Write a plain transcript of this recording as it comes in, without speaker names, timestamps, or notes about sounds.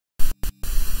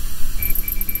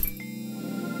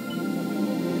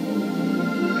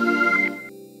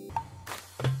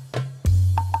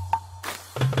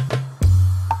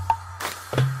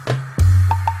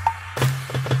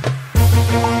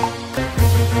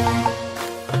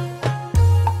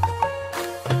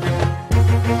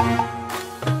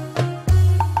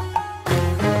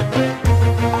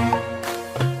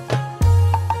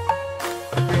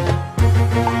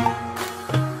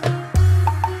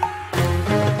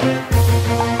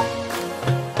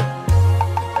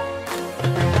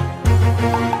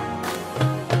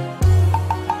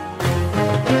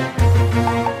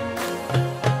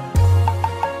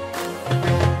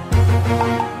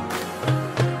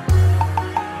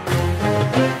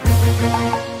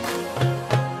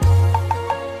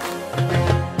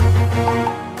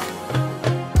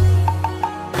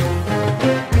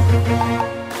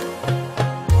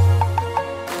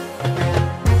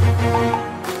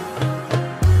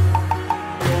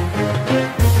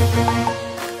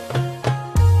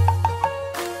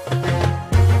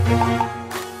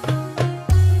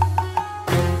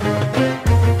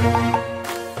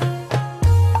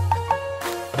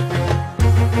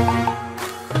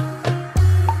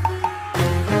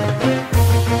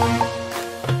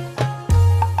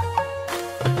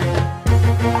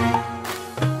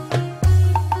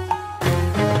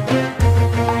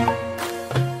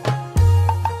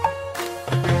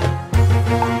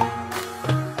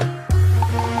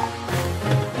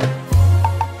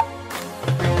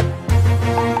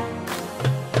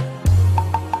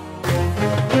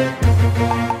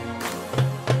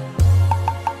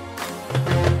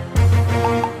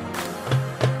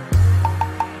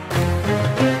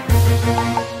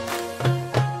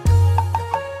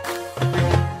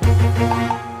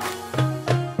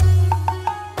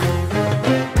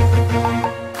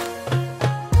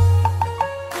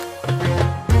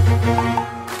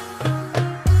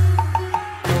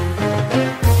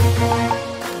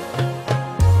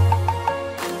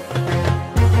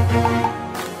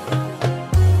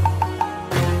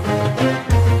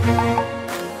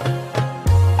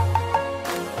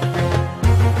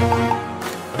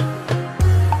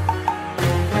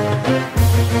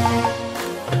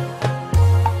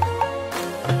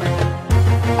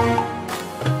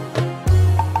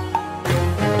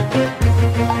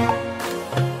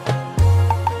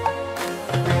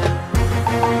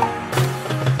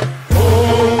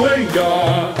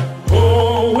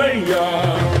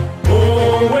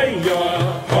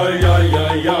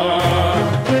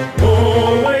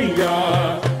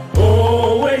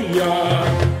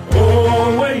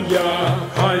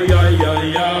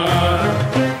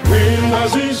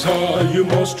Aziza, you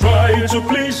must try to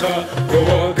please her.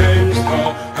 Go against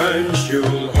her and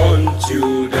she'll hunt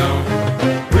you down.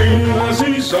 Queen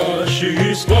Aziza, she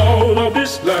is Lord of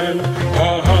this land,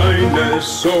 Her Highness,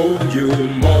 so you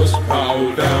must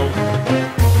bow down.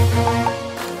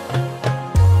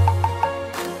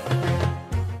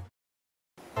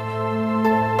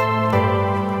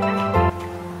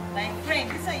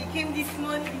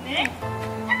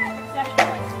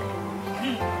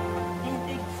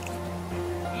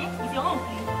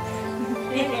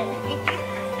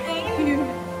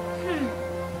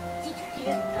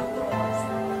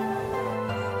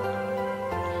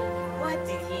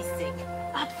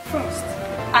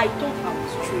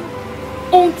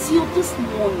 Until this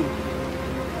morning,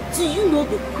 do you know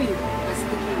the queen has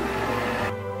taken you?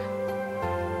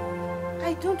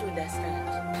 I don't understand.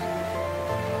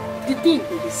 The thing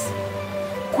is,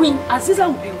 Queen Aziza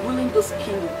will be ruling this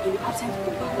kingdom in the absence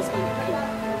of her husband the king.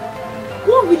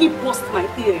 What really burst my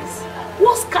ears,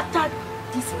 what scattered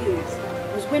these ears,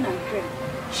 was when I heard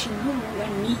she no longer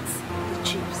needs the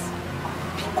chiefs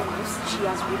because she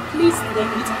has replaced them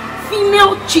with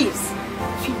female chiefs.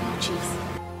 Female chiefs.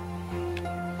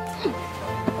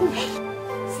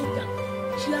 Sit down.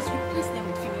 She has replaced them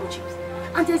with female chiefs.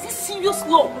 And there's this serious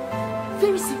law,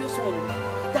 very serious one,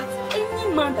 that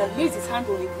any man that lays his hand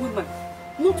on a woman,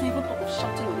 not to even talk of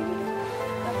shouting on a woman,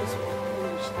 that is what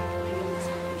punished in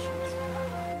executions.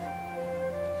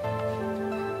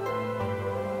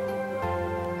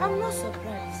 I'm not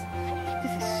surprised.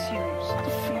 This is serious.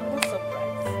 I'm not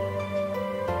surprised.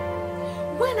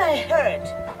 When I heard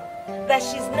that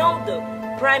she's now the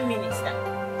Prime Minister,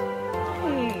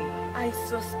 I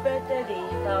suspected a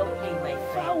foul play, my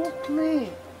friend. Foul play?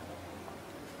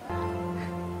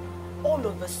 All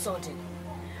of a sudden,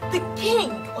 the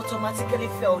king automatically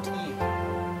felt ill.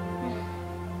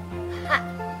 Ha.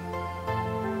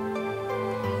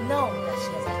 Now that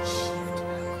she has achieved,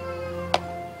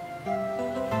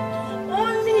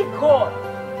 only God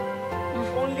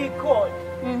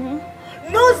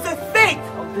knows the fate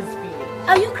of this village.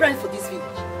 Are you crying for this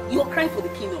village? You're crying for the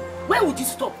kingdom. When would you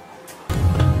stop?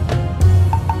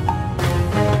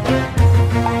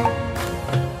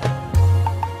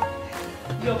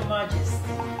 Your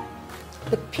Majesty,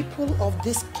 the people of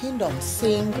this kingdom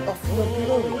sing of your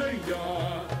glory.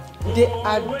 They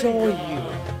adore you,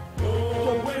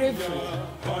 your bravery.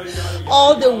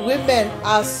 All the women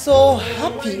are so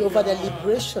happy over the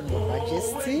liberation, Your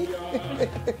Majesty.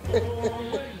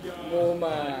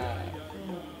 Woman,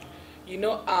 you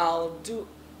know I'll do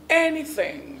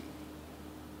anything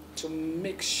to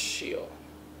make sure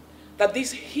that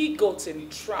these he-goats in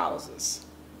trousers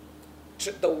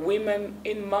treat the women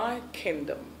in my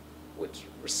kingdom with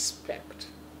respect.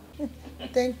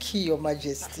 Thank you, Your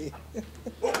Majesty.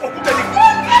 Stop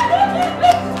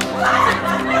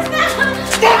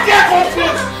there,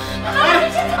 confused!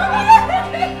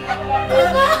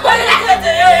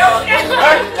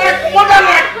 Like mother,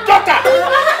 like daughter!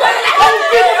 I'll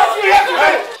give you here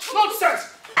today! Nonsense!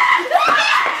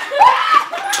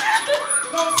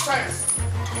 Nonsense!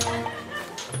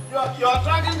 You are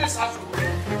dragging this house away.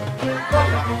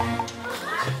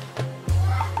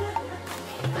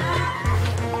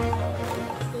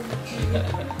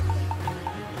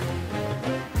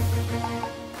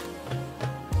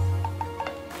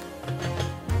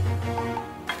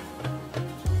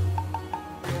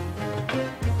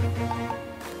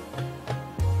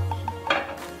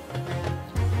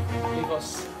 Leave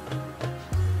us.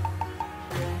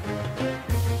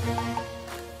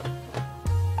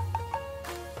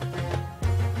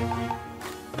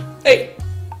 Hey!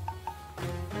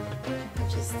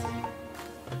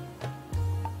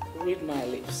 Read my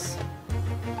lips.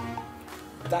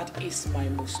 That is my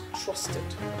most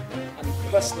trusted and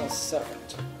personal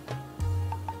servant.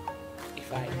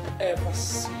 If I ever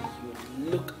see you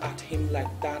look at him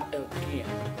like that again,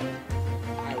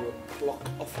 I will pluck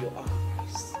off your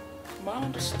eyes. Am I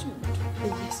understood?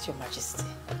 Yes, Your Majesty.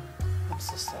 I'm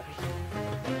so sorry.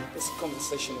 This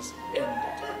conversation is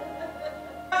ended.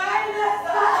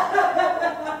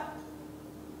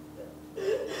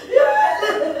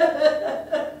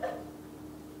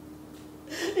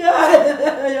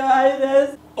 Your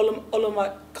Highness.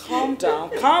 Oloma, calm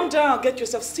down, get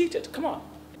yourself seated, come on.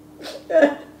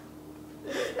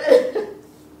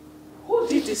 Who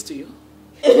did this to you?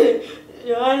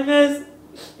 Your Highness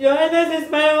is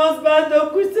my husband,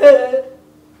 Okute.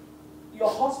 Your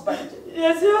husband?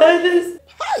 Yes, Your Highness.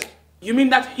 Hi! You mean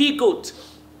that he-goat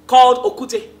called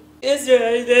Okute? Yes, Your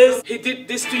Highness. He did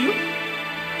this to you?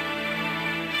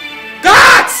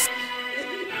 Guards!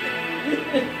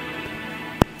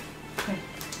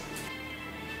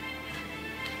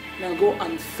 Now go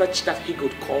and fetch that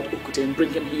he-goat called Okute and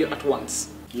bring him here at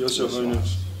once. Yes, Your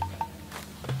Highness.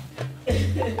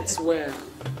 It's well.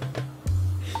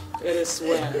 It is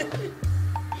well.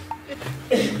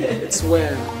 It's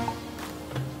well.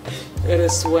 It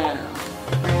is well.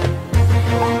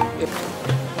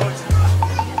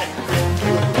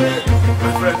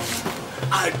 My friend,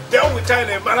 I dealt with her in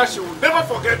a manner she will never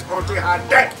forget until her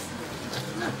death.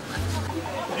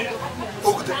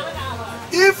 Okute,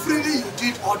 if really you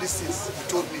did all these things you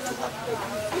told me to happen,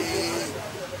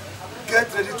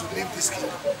 get ready to leave this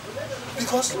kingdom.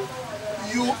 Because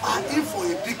you are in for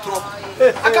a big trouble.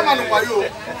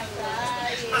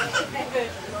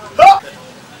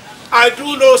 I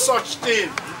do no such thing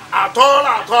at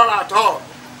all.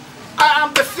 I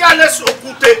am the fearless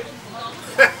Okute,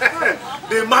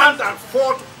 the man that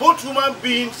fought both human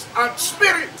beings and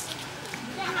spirits.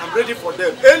 I'm ready for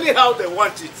them anyhow they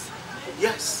want it.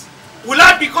 Yes. Will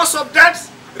I, because of that,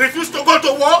 refuse to go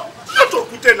to war? Not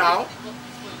Okute now.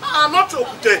 Not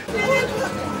Okute.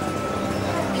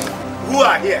 Who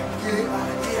are here? They are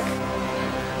here.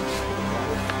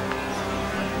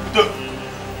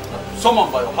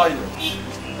 Summoned by Your Highness.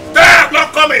 They are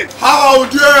not coming. How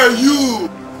dare you?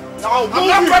 Now, I'm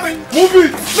not coming. Move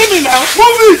it. Leave me now.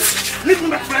 Move it. Leave me,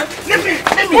 my friend. Leave me.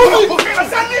 Move it. I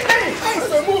said leave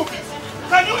me. Move it.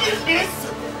 Can you leave me?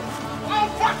 Oh,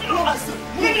 fuck you.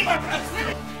 Leave me, my friend. Leave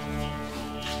me.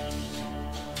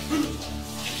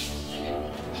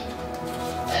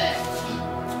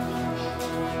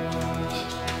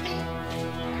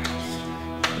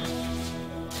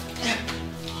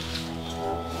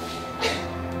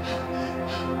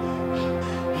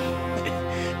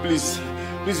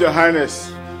 Please, Your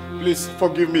Highness, please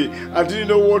forgive me. I didn't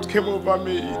know what came over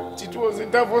me. It was the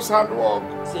devil's handwork.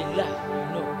 Say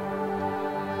lie, no.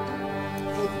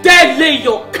 You dare lay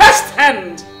your cursed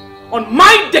hand on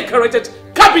my decorated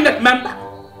cabinet member?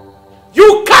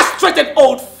 You castrated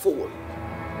old fool!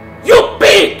 You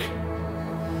pig!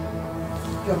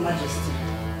 Your Majesty,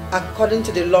 according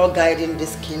to the law guiding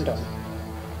this kingdom,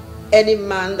 any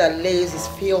man that lays his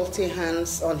filthy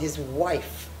hands on his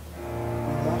wife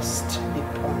must be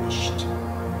punished.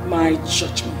 My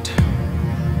judgment.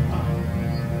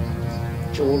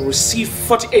 You will receive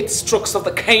 48 strokes of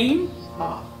the cane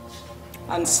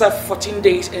and serve 14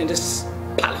 days in this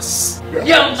palace. Your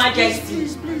Majesty!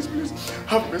 Please.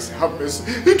 Have mercy.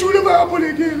 It will never happen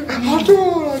again. At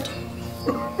all.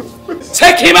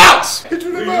 Take him out! It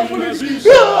will never happen again.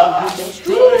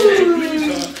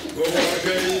 Go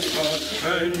against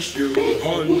her and she'll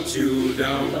hunt you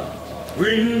down.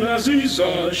 Queen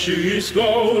Aziza, she is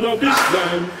Lord of this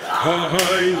land. Her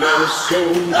Highness, so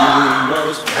you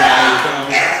must bow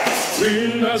down.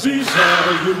 Queen Aziza,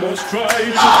 you must try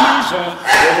to please her.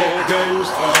 Go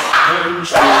against her and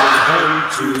she'll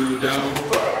hunt you down.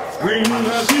 Queen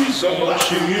Aziza,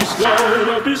 she is Lord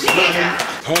of this land.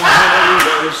 Her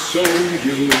Highness, so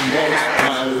you must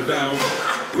bow down.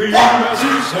 Queen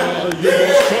Aziza, you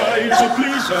must try to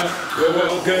please her. Go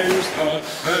against her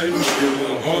and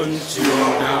she'll hunt you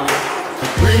down.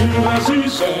 Queen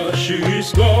Aziza, she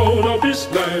is Lord of this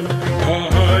land. Her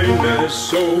Highness,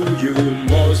 so you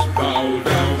must bow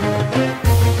down.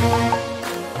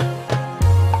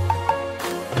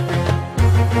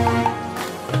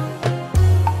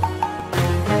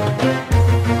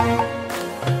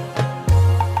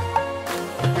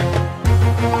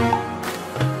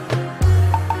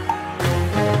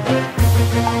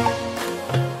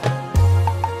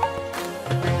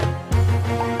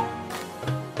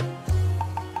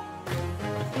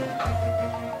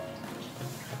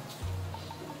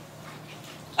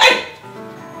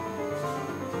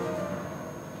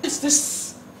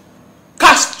 This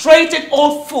castrated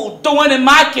old fool doing in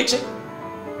my kitchen?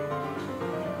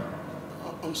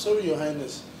 I'm sorry, Your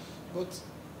Highness, but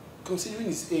considering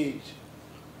his age,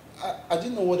 I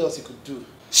didn't know what else he could do.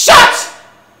 Shut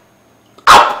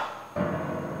up!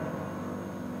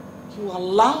 You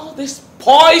allow this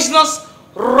poisonous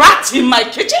rat in my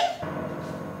kitchen?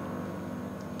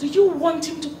 Do you want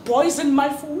him to poison my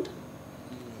food?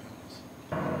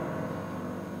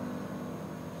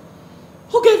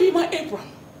 Who gave you my apron?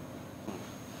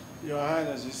 Your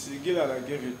Highness, it's Gila that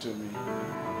gave it to me.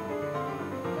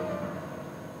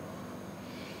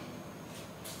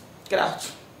 Get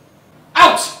out.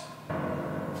 Out!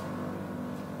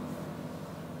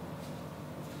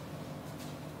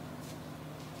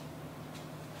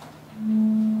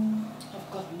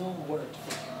 I've got no word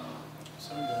for you.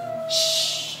 Sorry, Your Highness.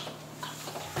 Shh.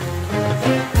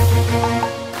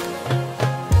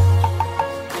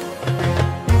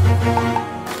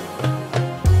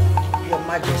 Your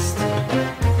Majesty,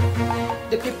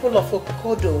 The people of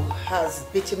Okodo has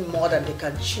bitten more than they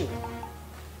can chew.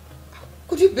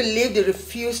 Could you believe they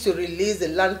refused to release the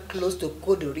land close to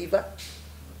Okodo River?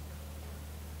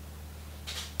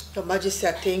 Your Majesty,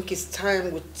 I think it's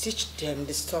time we teach them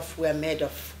the stuff we're made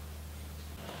of.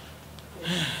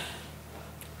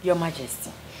 Your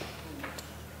Majesty,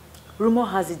 rumor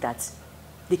has it that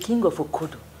the king of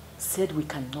Okodo said we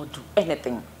cannot do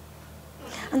anything.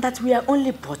 And that we are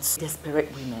only but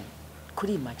desperate women.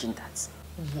 Could you imagine that?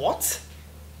 What?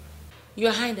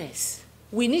 Your Highness,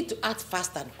 we need to act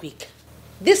fast and quick.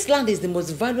 This land is the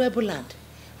most valuable land.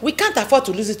 We can't afford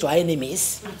to lose it to our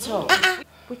enemies. At all.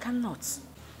 We cannot.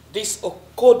 These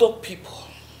Okodo people,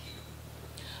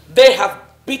 they have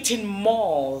beaten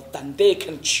more than they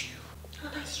can chew.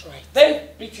 That's right.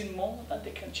 They've beaten more than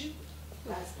they can chew.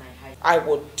 That's my high. I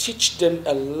will teach them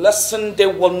a lesson they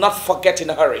will not forget in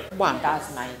a hurry. One,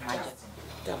 that's my Majesty.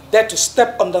 They have dared to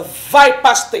step on the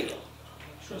viper's tail.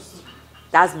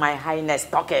 That's my Highness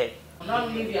talking.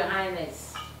 Don't leave your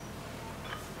Highness.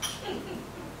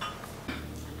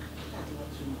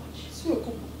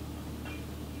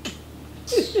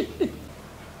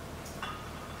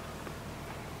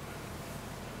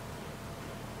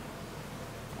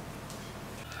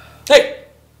 Hey!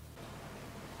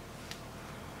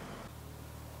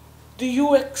 Do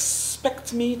you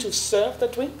expect me to serve the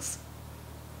drinks?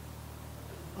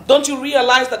 Don't you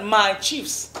realize that my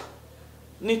chiefs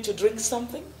need to drink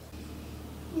something?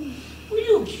 Will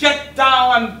you get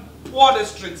down and pour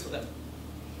these drinks for them?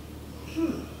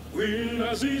 Queen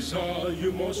Aziza,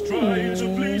 you must try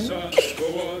to please her.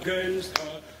 Go against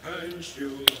her and she'll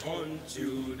hunt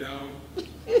you down.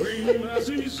 Queen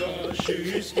Aziza, she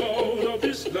is lord of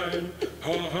this land.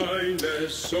 Her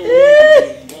highness, so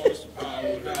you must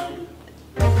bow down.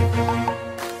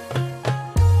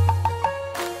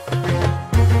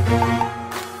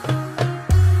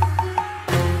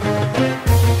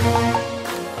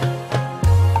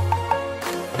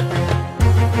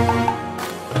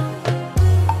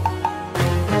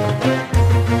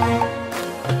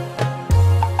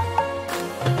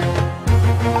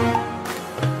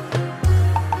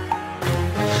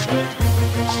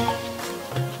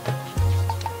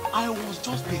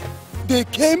 They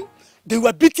came, they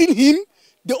were beating him,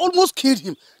 they almost killed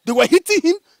him. They were hitting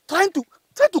him, trying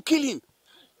to kill him.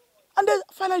 And then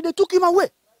finally they took him away.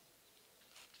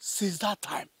 Since that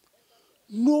time,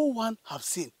 no one have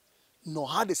seen nor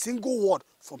heard a single word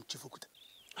from Chief Okote.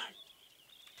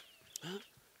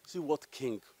 See what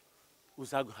King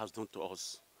Uzagu has done to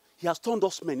us. He has turned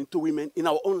us men into women in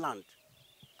our own land.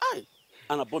 Aye,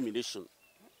 an abomination.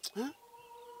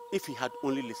 If he had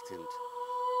only listened.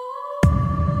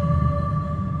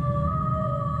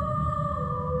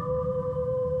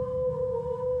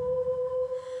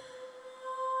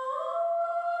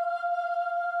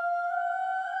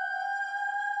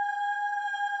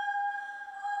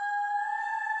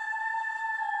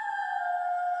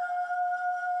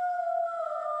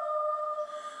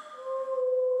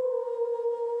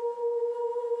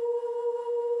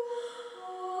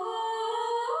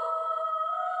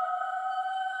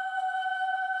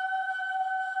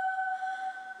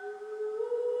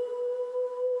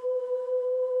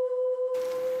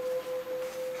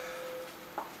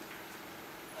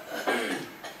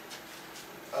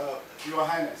 Your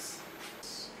Highness,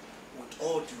 with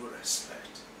all due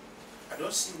respect, I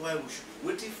don't see why we should be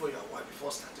waiting for your wife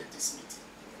before starting this meeting.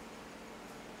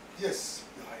 Yes,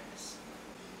 Your Highness.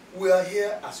 We are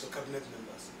here as your cabinet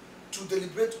members to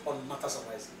deliberate on matters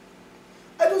arising.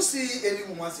 I don't see any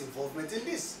woman's involvement in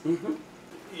this.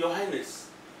 Your Highness,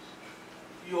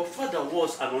 your father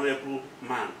was an honorable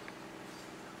man.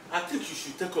 I think you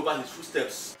should take over his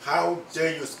footsteps. How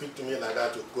dare you speak to me like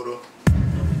that, Okoro?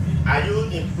 Are you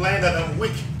implying that I'm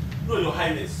weak? No, Your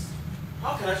Highness.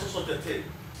 How can I say such a thing?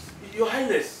 Your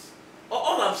Highness,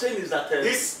 all I'm saying is that...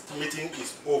 This meeting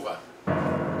is over.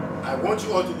 I want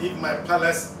you all to leave my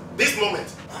palace this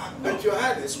moment. But Your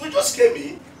Highness, we just came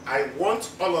in. I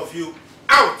want all of you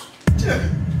out.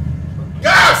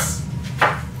 Gas!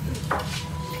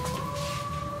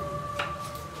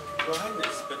 Your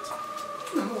Highness, but...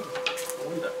 I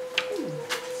wonder...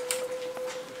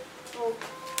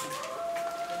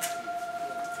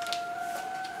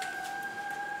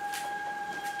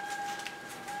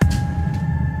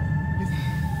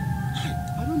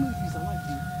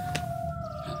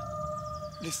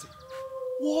 Listen,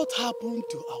 what happened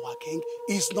to our king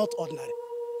is not ordinary.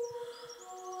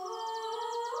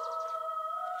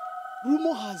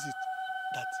 Rumor has it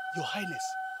that Your Highness,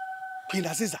 Queen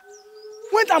Aziza,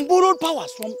 went and borrowed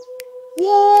powers from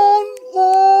one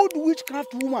old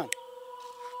witchcraft woman.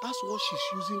 That's what she's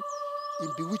using in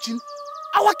bewitching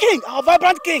Our king, our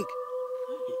vibrant king.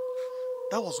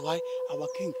 That was why our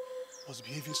king was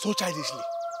behaving so childishly.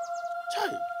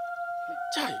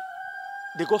 Chai,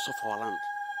 the gods of our land,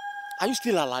 are you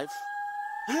still alive?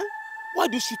 Huh? Why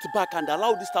do you sit back and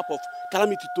allow this type of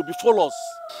calamity to befall us?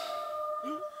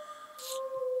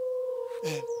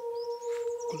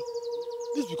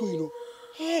 This is because, you know,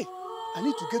 hey, I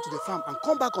need to get to the farm and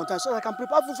come back on time so that I can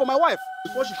prepare food for my wife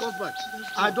before she comes back.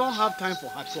 I don't have time for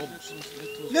her troubles.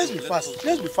 Let's be fast.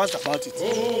 Let's be fast about it.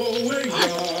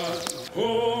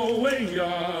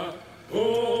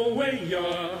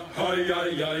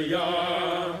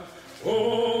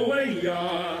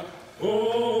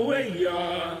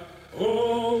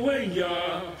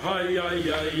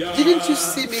 Didn't you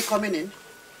see me coming in?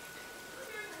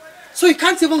 So you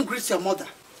can't even greet your mother.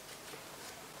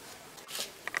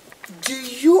 Do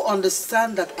you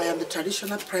understand that I am the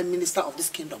traditional prime minister of this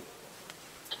kingdom?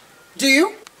 Do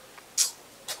you?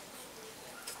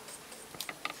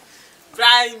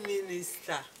 Prime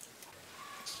Minister.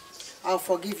 I'll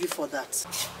forgive you for that.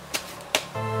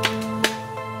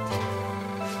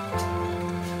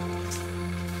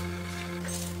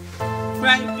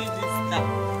 Prime Minister,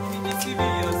 you're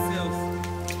deceiving yourself.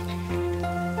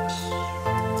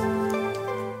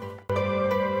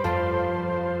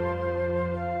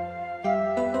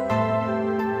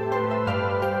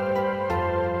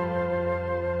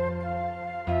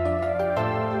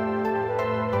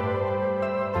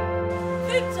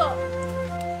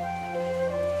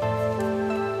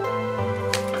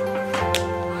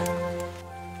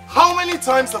 How many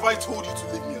times have I told you to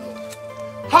leave me alone?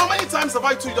 How many times have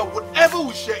I told you that whatever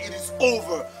we share, it is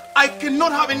over? I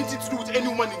cannot have anything to do with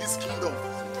anyone in this kingdom.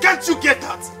 Can't you get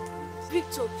that?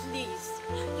 Victor, please.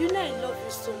 You know I love you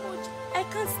so much. I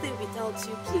can't stay without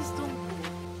you. Please don't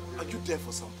go. Are you there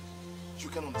for something? You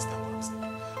can understand what I'm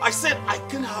saying. I said I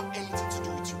can't have anything to do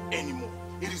with you anymore.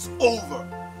 It is over.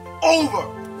 Over!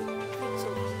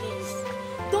 Victor, please.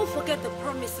 Don't forget the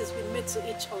promises we made to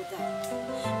each other.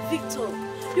 Victor,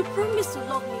 you promised to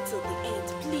love me till the end.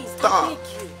 Please, I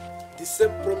beg you. The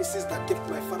same promises that kept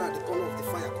my father at the corner of the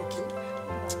fire cooking.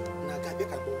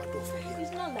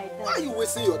 It's not like that. Why are you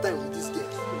wasting your time with this girl?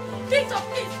 Victor,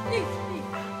 please, please, please.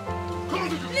 Come on,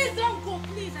 please don't go,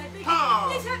 please, I beg you.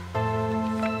 Please, Victor.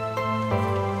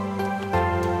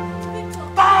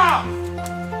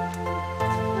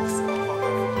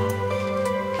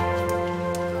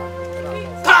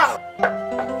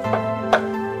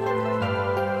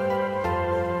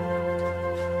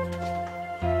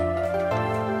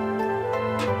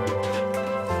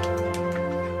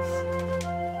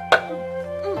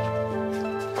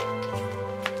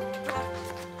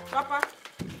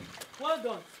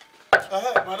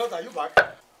 My daughter, are you back?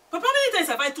 Papa, how many times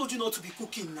have I told you not to be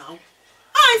cooking now?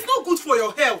 It's not good for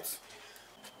your health.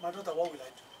 My daughter, what will I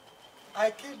do?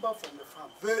 I came back from the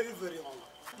farm very, very hungry.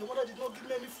 The mother did not give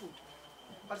me any food.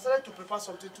 I decided to prepare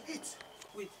something to eat.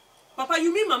 Wait, Papa,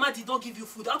 you mean Mama did not give you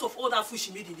food out of all that food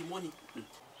she made in the morning?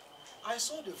 I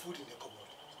saw the food in the cupboard.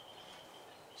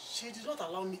 She did not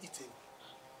allow me eating.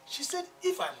 She said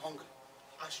if I'm hungry,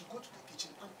 I should go to the kitchen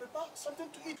and prepare something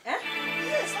to eat. Eh?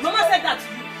 Yes. Mama said that to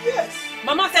you? Yes.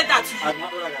 Mama said that to you? Mama!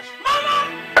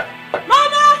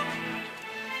 Mama!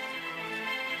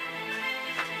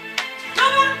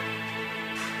 Mama!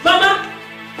 Mama!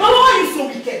 Mama, why are you so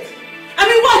wicked? I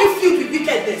mean, why are you filled with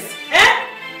wickedness? Eh?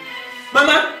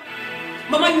 Mama?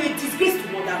 Mama, you're a disgrace to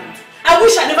motherhood. I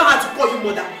wish I never had to call you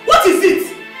mother. What is it?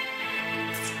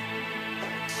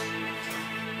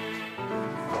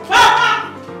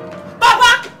 Papa!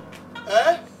 Papa!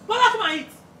 Eh? Papa, come and eat.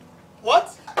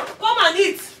 What? Come and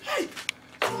eat. Hey!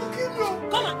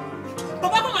 Come on.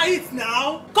 Papa, come and eat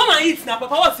now. Come and eat now.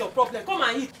 Papa, what's your problem? Come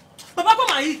and eat. Papa,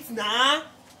 come and eat now.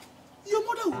 Your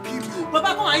mother will kill you.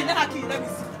 Papa, come and eat. Let her kill you. Let me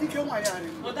see. If you're my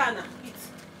yarn. Mother, Anna, eat.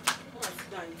 Come and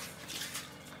sit down and eat.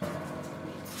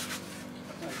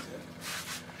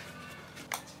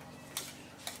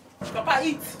 Papa,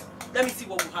 eat. Let me see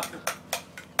what will happen.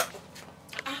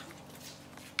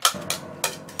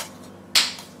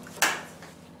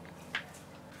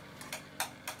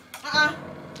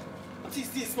 What is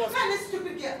this? Man, this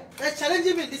stupid girl. They're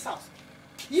challenging me in this house.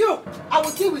 You, I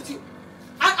will deal with you.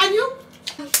 And you,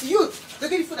 they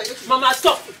give you food that you Mama,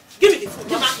 stop. Give me the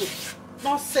food. Mama.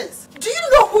 Nonsense. Do you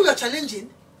know who you're challenging?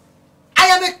 I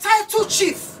am a title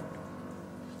chief.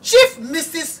 Chief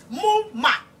Mrs.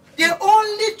 Muma, the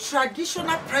only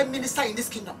traditional prime minister in this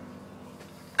kingdom.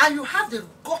 And you have the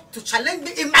gut to challenge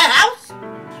me in my house?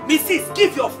 Mrs.,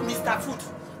 give your Mr. food.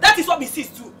 That is what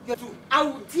Mrs. do. I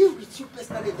will deal with you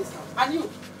personally in this house. And you,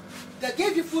 they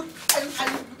gave you food and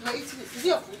you're eating it. Is it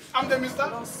your food? I'm the mister.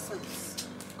 Nonsense.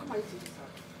 Come and eat in this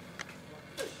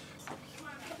house.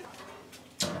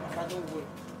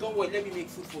 don't worry, let me make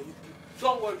food for you.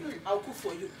 Don't worry, I'll cook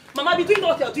for you. Mama, be doing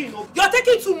what you're doing. You're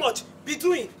taking too much. Be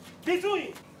doing.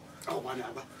 Oh,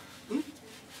 Abba.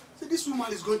 So this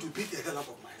woman is going to beat the hell out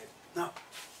of my head. Now.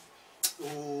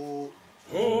 Oh.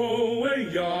 Oh,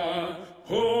 yeah.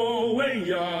 Oh,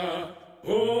 yeah.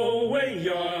 Oh,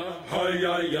 yeah. Hi,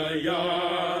 ya, ya,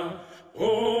 ya.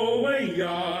 Oh,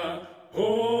 yeah.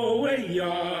 Oh,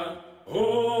 yeah.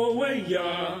 Oh,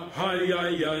 yeah. Hi, ya,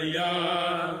 ya,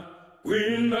 ya.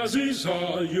 Queen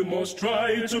Aziza, you must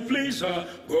try to please her.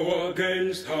 Go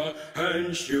against her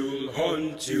and she'll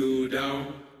hunt you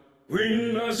down.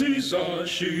 Queen Aziza,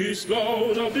 she is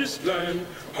Lord of this land.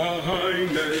 Her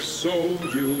Highness, so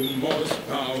you must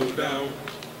bow down.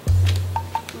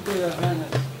 Your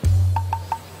Highness.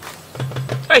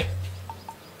 Hey!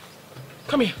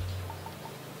 Come here.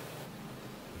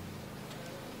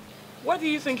 Where do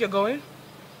you think you're going?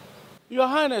 Your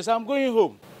Highness, I'm going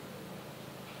home.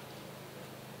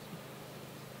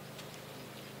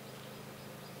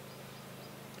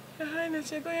 Your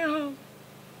Highness, you're going home.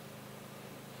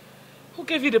 Who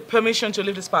gave you the permission to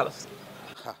leave this palace?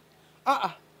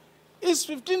 It's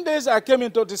 15 days I came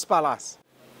into this palace.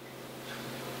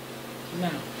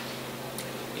 Now,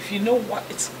 if you know what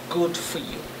is good for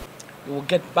you, you will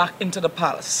get back into the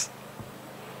palace.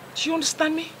 Do you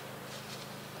understand me?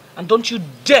 And don't you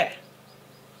dare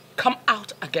come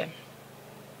out again.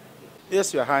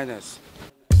 Yes, Your Highness.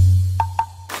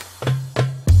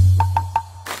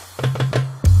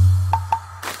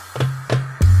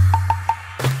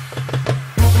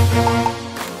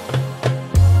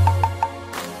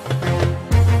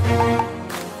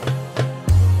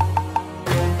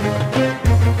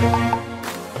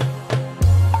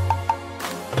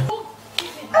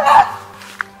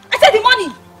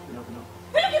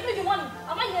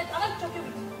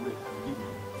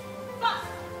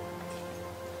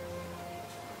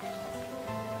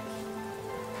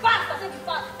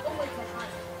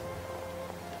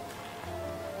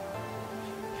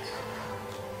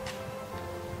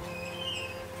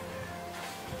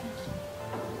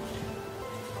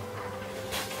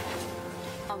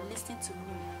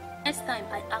 Next time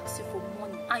I ask you for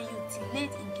money and you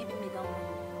delayed in giving me that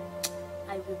money,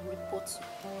 I will report you.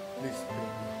 Please,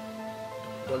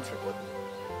 don't report me.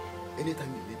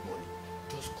 Anytime you need money,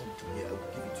 just come to me, I will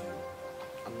give it to you.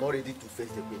 I'm not ready to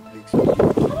face the great plagues.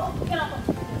 Get out of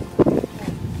here.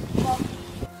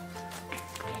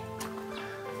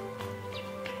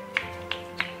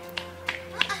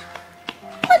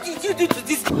 What did you do to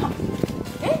this girl?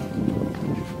 Eh?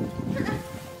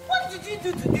 What did you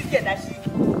do to this girl that she...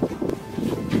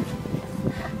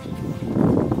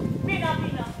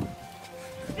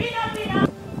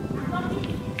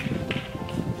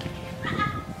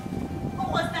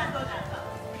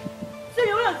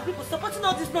 Supporting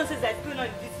all this nonsense that's going on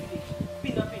in this village.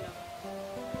 Pina.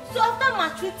 So after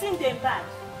maltreating them bad,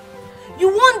 you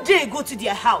one day go to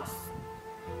their house.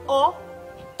 Or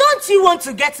don't you want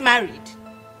to get married?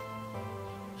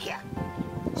 Here.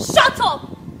 Shut up!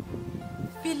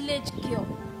 Village girl.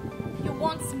 You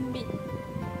want me?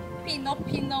 Pina.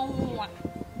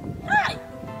 Hi!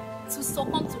 To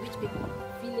succumb to rich people,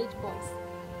 village boys.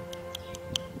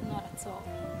 Not at all.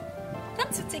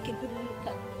 Can't you take a good look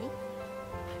at me?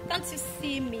 Can't you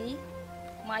see me?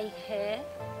 My hair?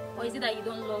 Or is it that you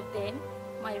don't love them?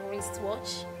 My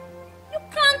wristwatch? You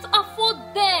can't afford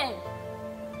them!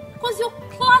 Because you're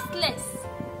classless.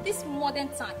 This modern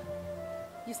time,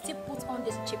 you still put on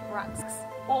these cheap rags,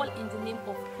 all in the name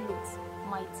of clothes.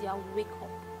 My dear, wake up.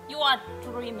 You are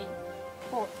dreaming.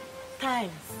 But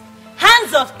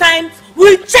hands of times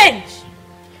will change.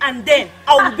 And then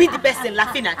I will be the person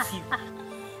laughing at you.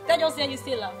 That just when you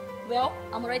still laugh. Well,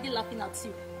 I'm already laughing at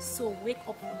you. So wake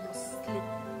up from your sleep,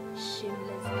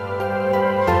 shameless.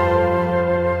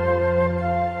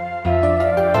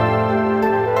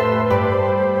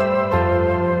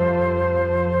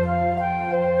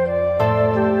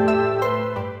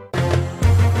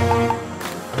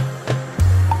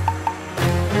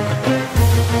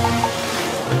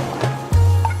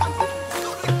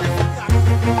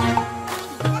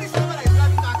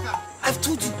 I've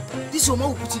told you, this your man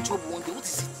will put in trouble one day. What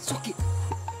is it? It's okay.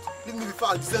 Leave me before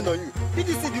I descend on you. Did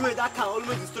you see the way that car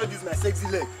always destroy this my sexy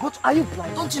leg? But are you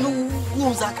blind? Don't you know who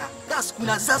owns that car? That's Queen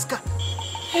Aziza's car.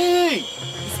 Hey!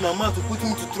 This my man to put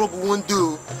me into trouble one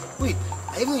day. Wait,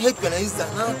 I even heard Queen Aziza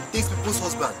now takes people's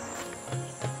husband.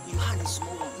 You had a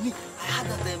small one. Me, I heard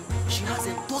that she has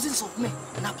dozens of men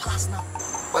in her palace now.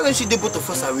 Why don't she take both of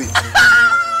us away?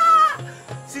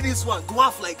 See this one,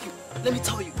 dwarf like you. Let me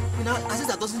tell you, Queen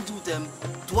Aziza doesn't do them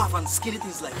dwarf and skinny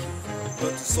things like you.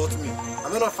 Don't insult me.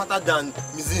 I'm not fatter than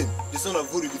Mizim, the son of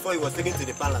Vuri, before he was taken to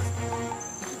the palace.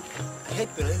 I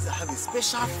heard parents have a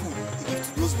special food to give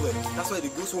to those boys. That's why they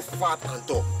go so fat and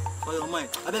tall. For your mind.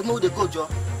 I beg, move the go, Joe.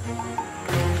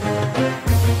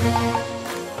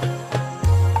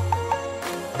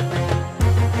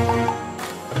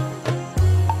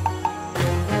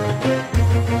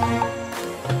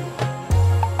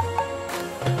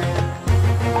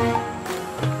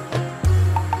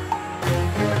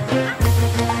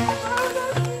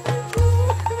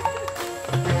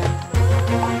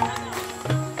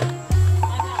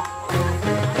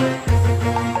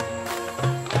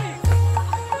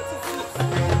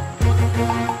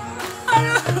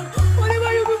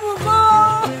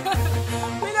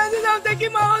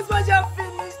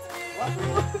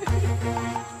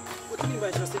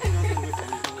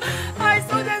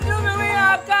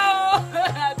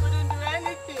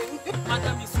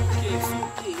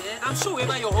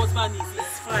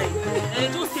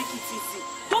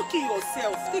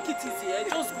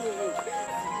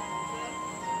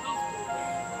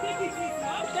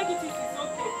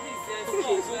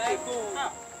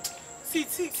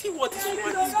 See what this woman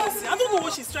is discussing. I don't know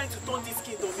what she's trying to turn this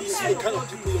kid on me. See the kind of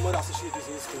people your mother associates with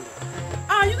in this kingdom.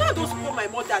 You know I don't support my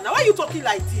mother. Now why are you talking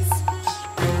like this?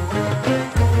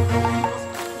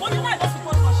 Well, you know I don't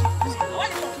support what she's doing. Now why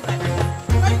are you talking like this?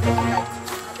 Why are you talking like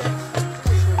this?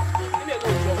 Give me a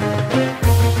little job.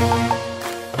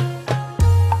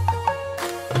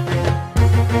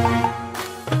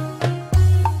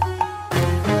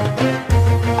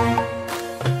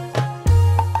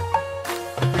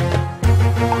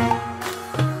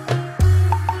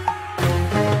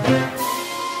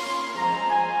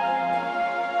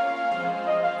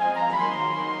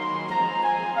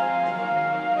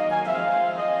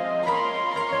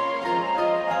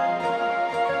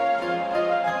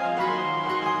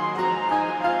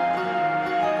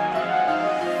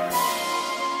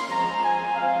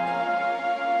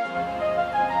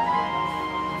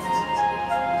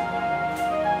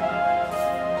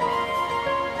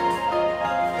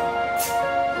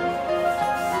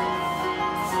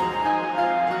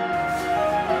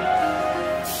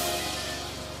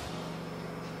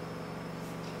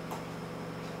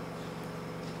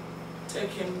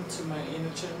 Take him to my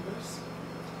inner chambers,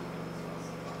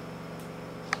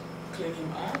 clean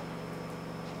him up,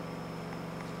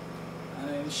 and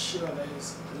ensure that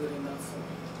he's good enough for me.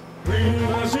 Queen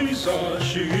Aziza,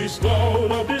 she is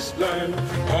Lord of this land,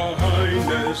 Her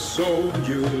Highness, so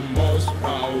you must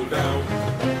bow down.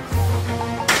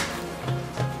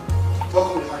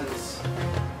 Welcome, Your Highness.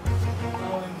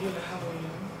 How are you?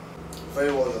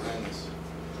 Very well, Your Highness.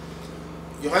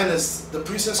 Your Highness, the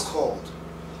princess called.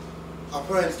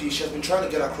 Apparently, she has been trying to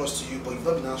get across to you, but you've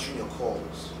not been answering your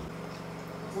calls.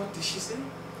 What did she say?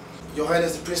 Your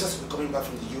Highness, the princess will be coming back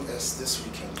from the US this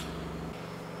weekend.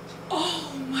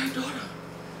 Oh, my daughter.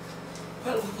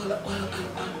 Well.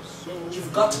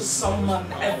 You've got to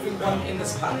summon everyone in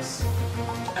this palace.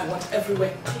 I want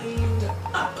everywhere cleaned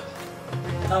up.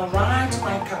 Now write to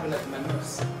my cabinet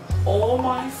members, all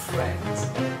my friends,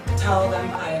 tell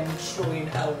them I am throwing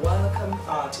a welcome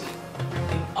party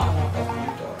in honor of my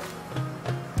daughter.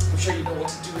 I'm sure you know what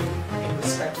to do in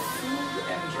respect of food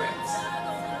and drinks.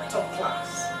 Top class,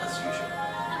 as usual.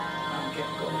 Now get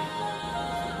going.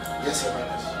 Yes, Your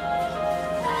Highness.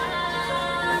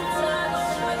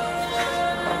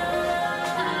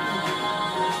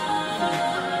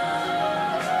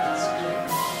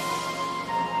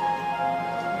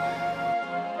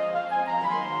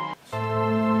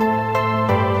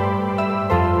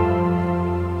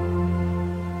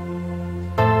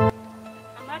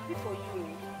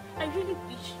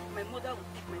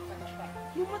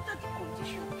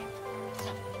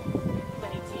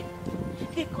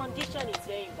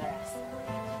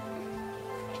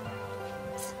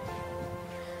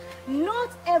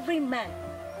 Every man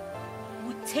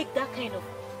would take that kind of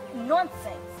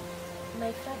nonsense.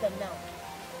 My father now.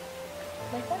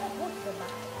 My father works a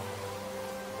lot.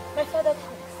 My father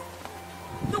cooks.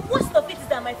 The worst of it is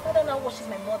that my father now washes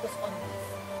my mother's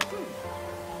underwear.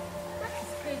 That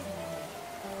is crazy.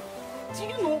 Do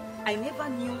you know, I never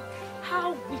knew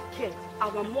how wicked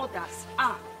our mothers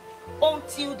are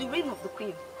until the reign of the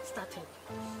queen started.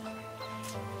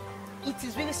 It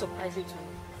is really surprising to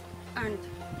me. And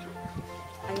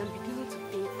I am beginning to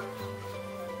think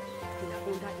they are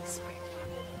under a spread.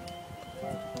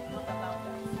 What about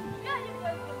that?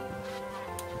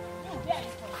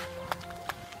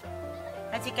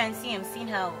 As you can see, I'm seeing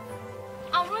how.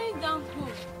 I'm running down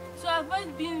home, so I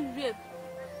avoid being raped.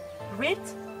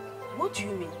 Raped? What do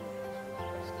you mean?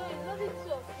 So it's nothing to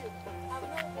of you. I'm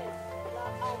not raped.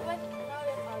 I went and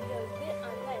rape our girls day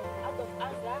and night out of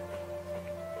anger.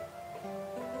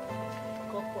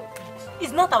 God forbid.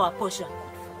 It's not our portion.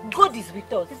 God is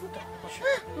with us.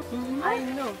 I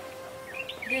know.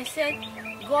 They said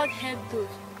God helped those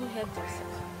who help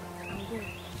themselves. I'm going.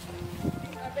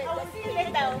 I will see you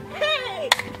later. Hey!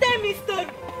 Tell me story.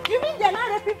 You mean they're not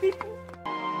raping people?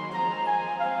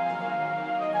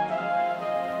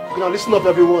 Now listen up,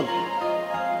 everyone.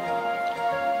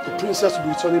 The princess will be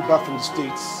returning back from the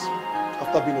States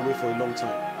after being away for a long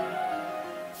time.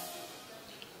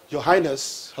 Your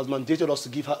Highness has mandated us to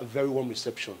give her a very warm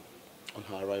reception on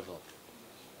her arrival.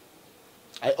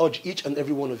 I urge each and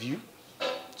every one of you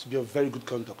to be of very good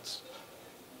conduct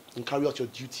and carry out your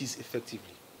duties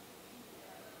effectively.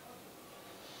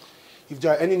 If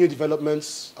there are any new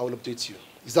developments, I will update you.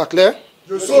 Is that clear?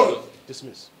 Yes, sir.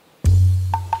 Dismiss.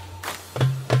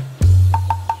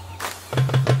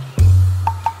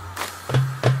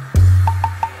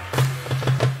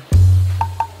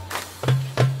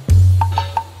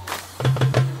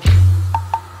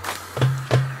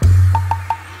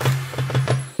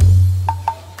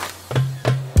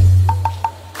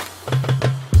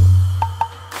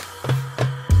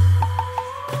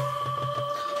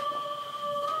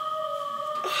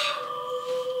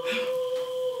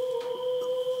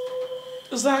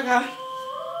 Zaga,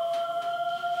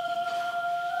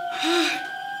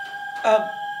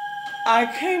 I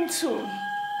came to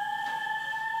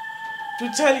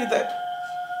tell you that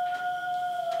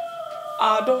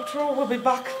our daughter will be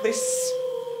back this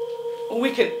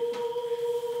weekend.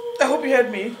 I hope you heard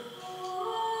me.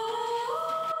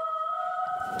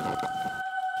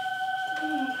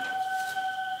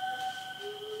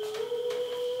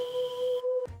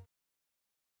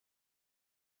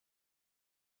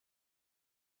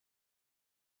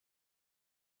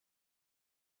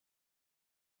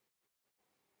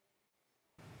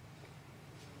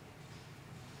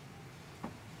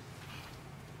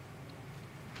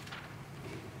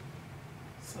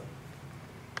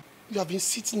 You have been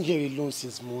sitting here alone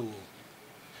since morning.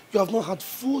 You have not had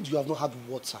food, you have not had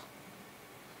water.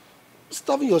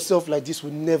 Starving yourself like this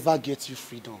will never get you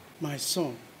freedom. My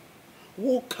son,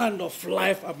 what kind of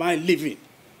life am I living?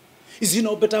 Is it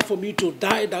not better for me to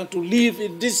die than to live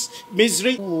in this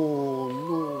misery? Oh,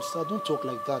 no, sir, don't talk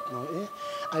like that now. Eh?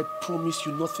 I promise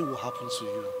you nothing will happen to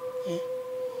you. Eh?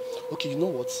 Okay, you know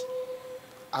what?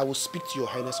 I will speak to your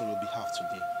Highness on your behalf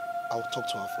today. I will talk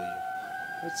to her for you.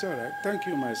 It's all right. Thank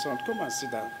you, my son. Come and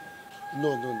sit down. No,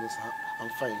 sir. I'm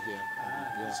fine here.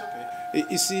 It's okay.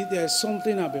 You see, there's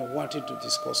something I've been wanting to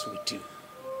discuss with you.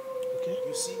 Okay.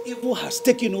 You see, evil has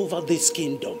taken over this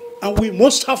kingdom, and we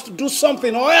must have to do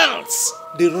something, or else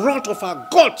the wrath of our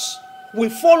gods will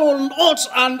fall on us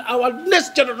and our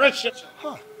next generation.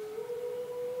 Huh.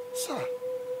 Sir,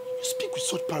 you speak with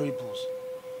such parables.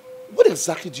 What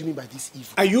exactly do you mean by this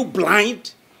evil? Are you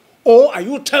blind? Or are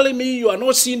you telling me you are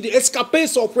not seeing the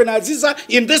escapades of Queen Aziza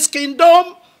in this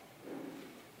kingdom?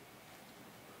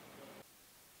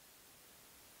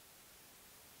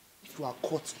 If you are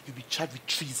caught, you'll be charged with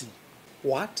treason.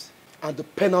 What? And the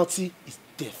penalty is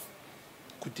death.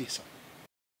 Good day, sir.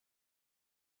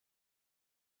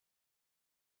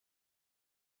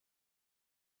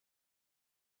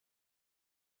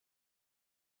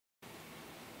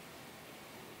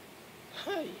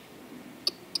 Hey.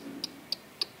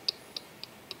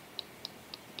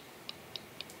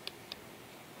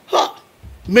 Ha!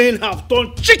 Men have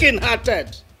turned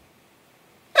chicken-hearted.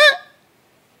 Eh?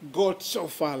 Gods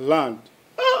of our land.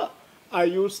 Ah, are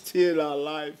you still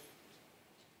alive?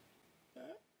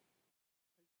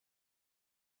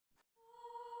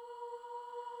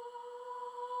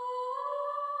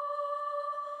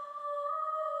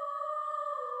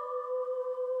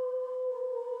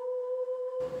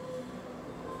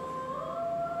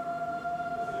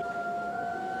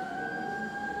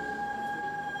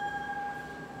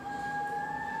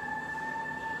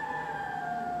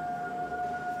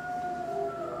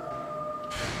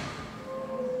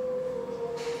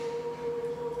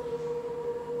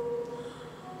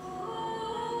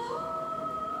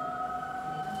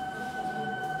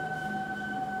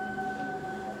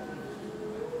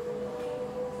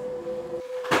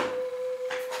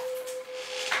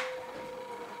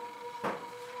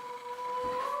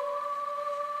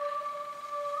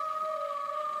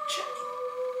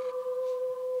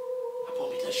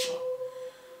 Abomination.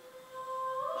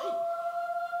 Hey.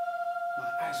 My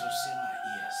eyes will see my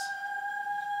ears.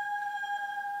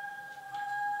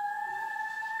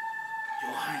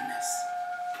 Your Highness,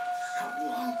 I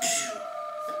want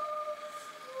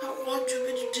you,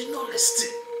 but you did not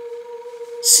listen.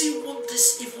 See what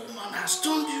this evil man has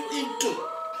turned you into.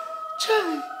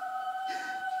 Chai.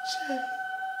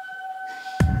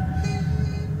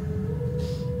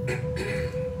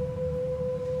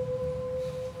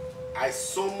 I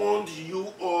summoned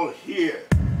you all here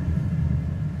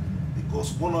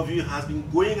because one of you has been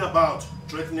going about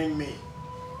threatening me.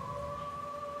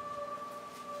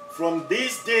 From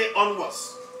this day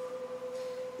onwards,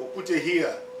 Okute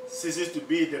here ceases to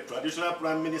be the traditional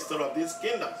prime minister of this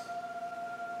kingdom.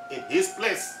 In his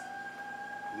place,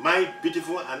 my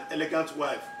beautiful and elegant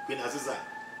wife, Queen Aziza,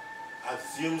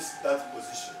 assumes that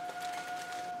position.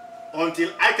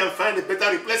 Until I can find a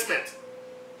better replacement,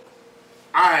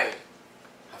 I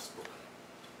have spoken.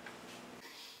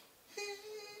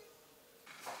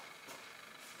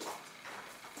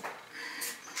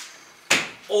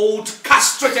 Old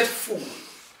castrated fool.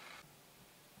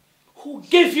 Who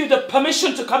gave you the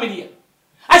permission to come in here?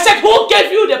 I said, who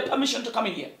gave you the permission to come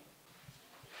in here?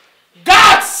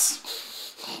 Guards!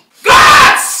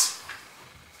 Guards!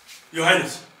 Your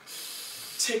Highness.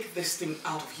 Take this thing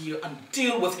out of here and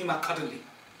deal with him accordingly.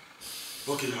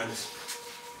 Okay, Your Highness.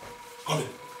 Come in.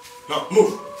 Now,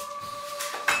 move.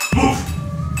 Move!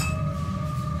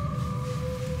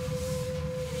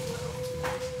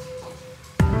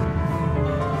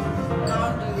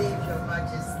 Long live your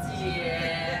majesty.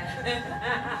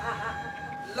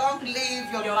 Long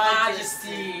live your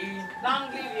majesty.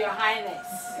 Long live your highness.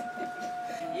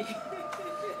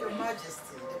 Your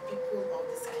majesty, the people of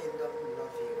this kingdom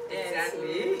love you.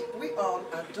 Exactly. We all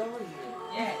adore you.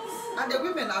 Yes. And the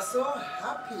women are so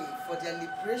happy for their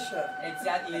liberation.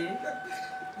 Exactly.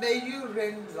 May you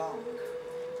reign long.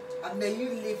 And may you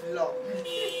live long.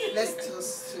 Let's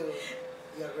toast to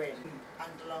your reign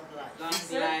and long life.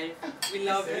 Long life. We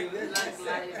love you. Long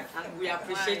life. And we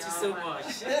appreciate you so much.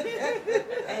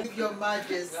 Thank your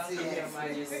majesty. Long live your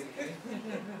majesty.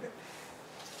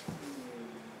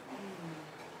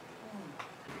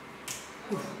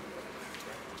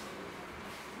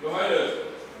 Your Highness,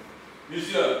 he's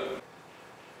here.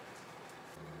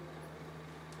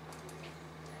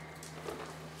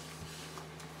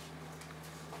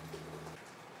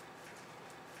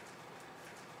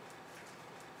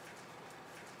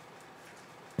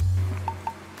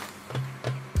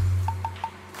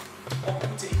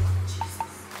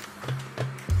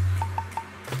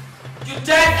 You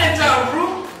dare enter a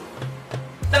room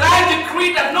that I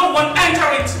decree that no one enter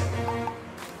into.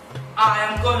 I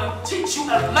am going to teach you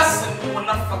a lesson you will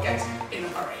not forget in a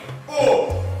hurry.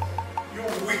 Oh, you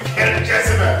wicked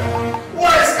Jezebel!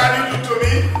 What else can you do to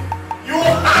me? You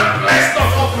have blessed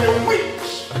us of a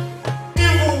witch,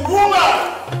 evil woman!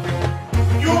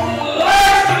 You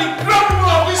lied to the great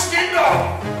people of this kingdom!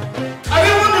 And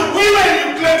even the women you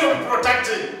claim to be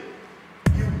protecting.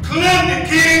 You claim the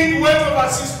king went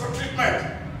overseas for treatment,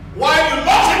 while you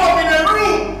locked him up in a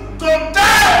room to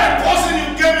die of the poison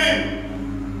you gave him.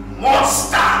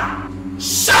 Monster!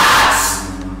 Shut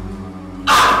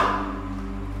up!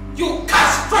 You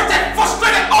castrated,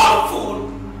 frustrated old fool!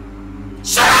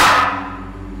 Shut up!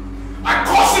 I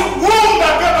caused a womb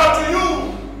that gave birth to you,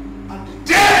 and the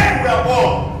day you were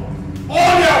born,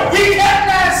 all your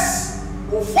wickedness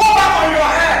will fall back on your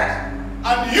head,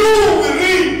 and you will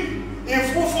reap in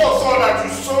full force all that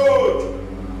you sowed.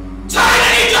 Tie the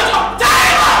idiot up! Tie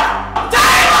him up!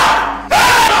 Tie him up!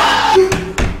 Tie him up!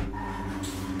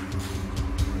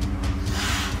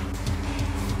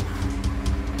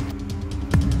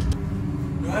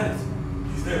 Your Highness,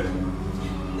 he's dead.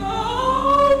 No!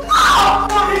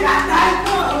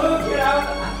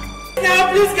 No,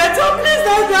 please get up, please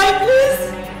don't die, please.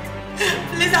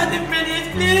 Please, I didn't bring it,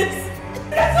 please.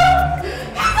 Get up!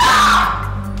 Get up!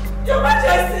 Your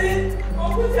Majesty!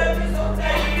 Uncle, tell me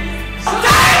something, please.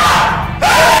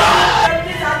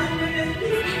 Please, I didn't bring it,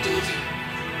 please.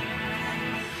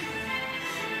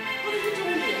 What are you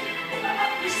doing here?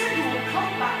 You said you would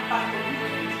come back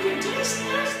to this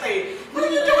Thursday. What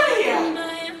are you doing here?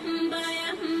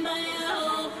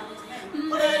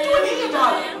 What are you doing here,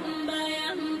 darling?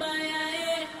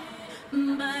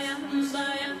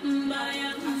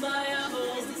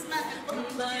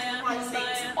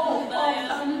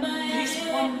 He's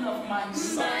one of my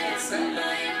sons.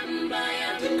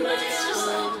 The greatest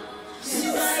son.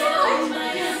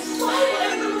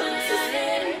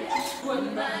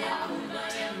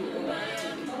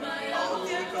 Oh,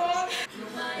 dear God.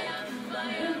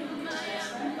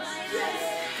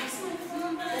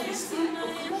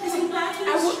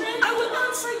 I will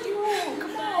answer you.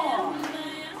 Come on.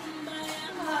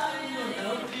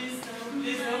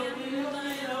 Please help me.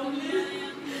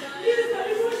 Please, I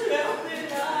want you to help me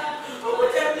now. Oh,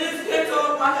 would you please get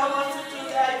up? I want to do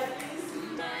that,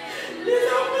 please.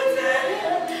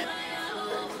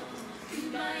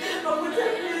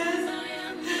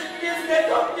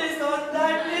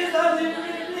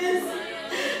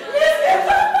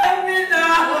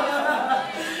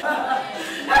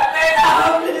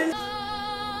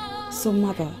 So,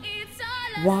 Mother,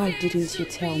 why didn't you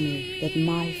tell me that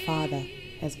my father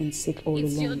has been sick all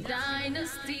along?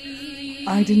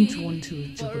 I didn't want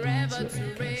to jeopardize your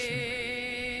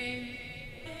education.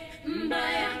 Mother,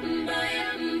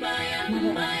 I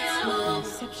had no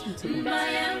exception to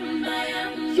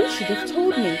that. You should have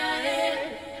told me.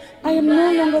 I am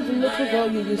no longer the little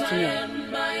girl you used to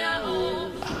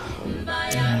know.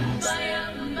 Yes.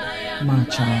 My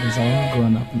child is all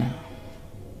grown up now.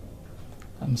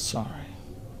 I'm sorry.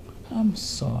 I'm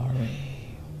sorry.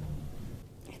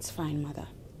 It's fine, Mother.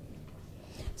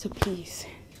 So please,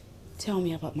 tell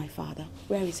me about my father.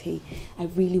 Where is he? I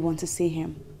really want to see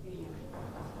him.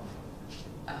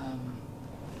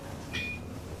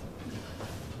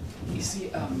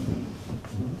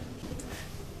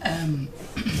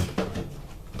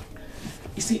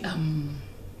 You see,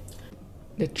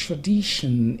 the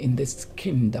tradition in this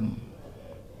kingdom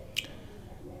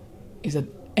is that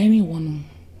anyone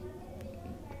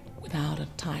without a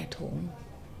title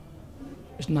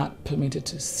is not permitted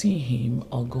to see him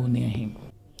or go near him.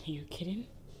 Are you kidding?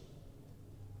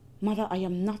 Mother, I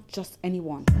am not just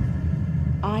anyone.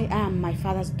 I am my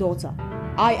father's daughter.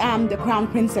 I am the crown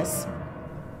princess.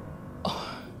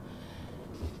 Oh.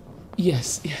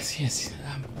 Yes. You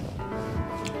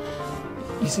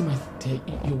see, my dear,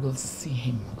 you will see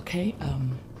him, okay?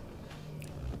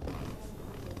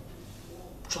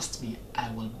 Trust me, I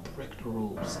will break the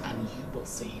rules and you will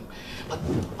see him. But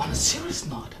on a serious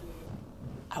note,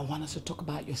 I want us to talk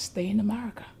about your stay in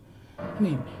America. I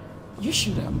mean, you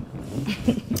should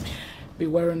be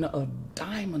wearing a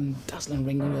diamond dazzling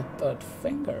ring on your third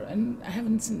finger, and I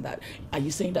haven't seen that. Are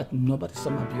you saying that nobody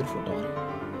saw my beautiful daughter?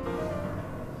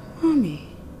 Mommy.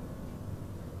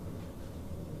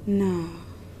 No.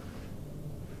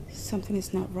 Something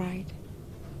is not right.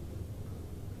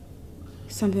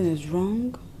 Something is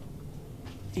wrong,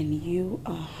 and you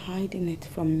are hiding it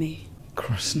from me. Of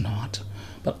course not,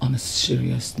 but on a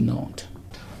serious note,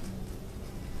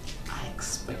 I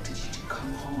expected you to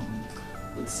come home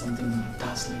with something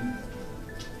dazzling.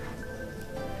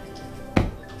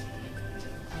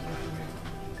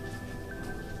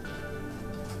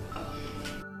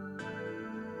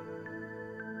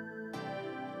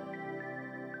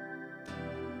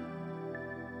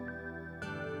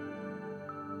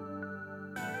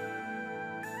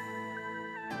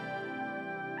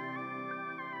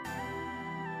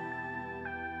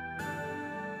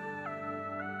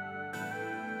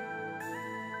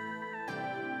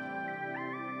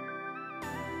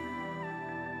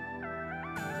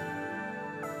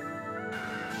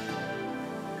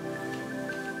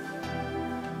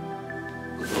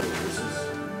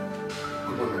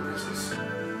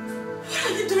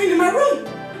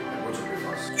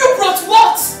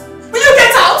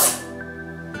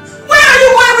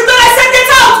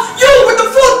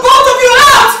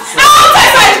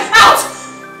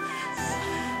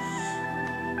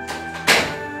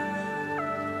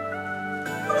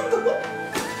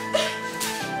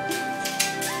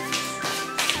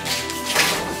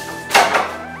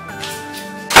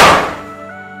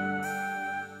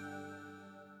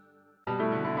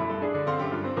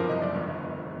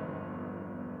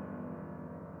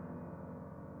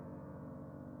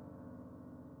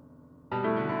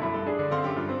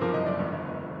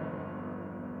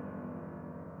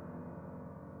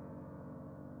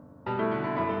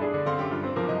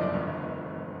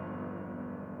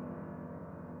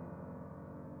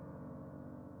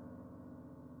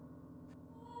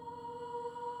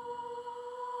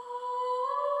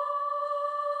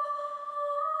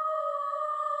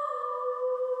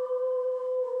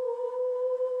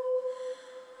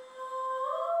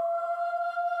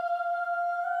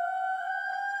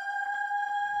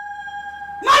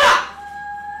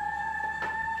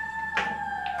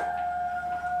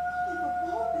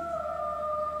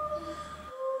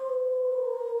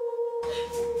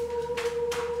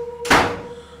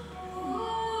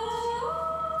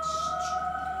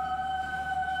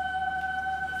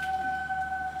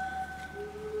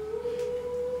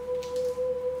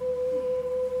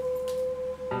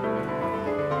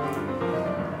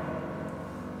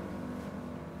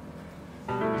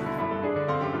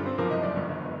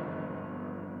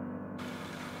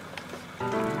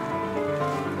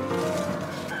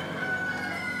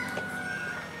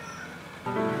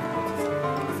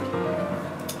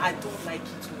 I don't like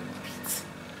it to repeat.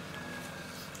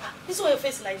 This is why you're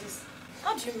facing like this.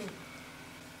 How do you mean?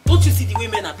 Don't you see the way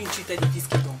men are being treated in this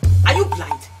kingdom? Are you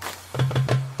blind?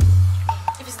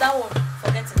 If it's that one,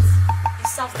 forget it. It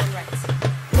serves them right.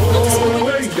 Don't you see the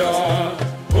way they treat us?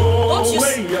 Don't you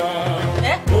see? Eh?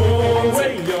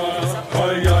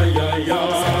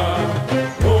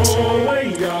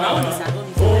 Now,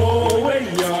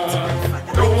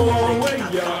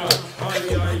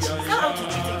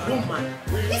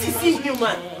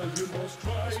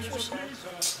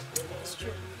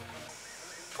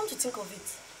 think of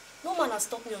it, no man has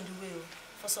stopped me on the way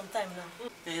for some time now.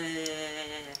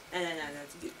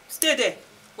 Stay there.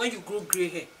 When you grow grey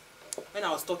hair. When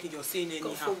I was talking, you're saying anyhow.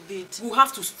 God forbid. We'll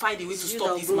have to find a way to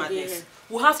stop this madness.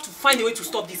 We'll have to find a way to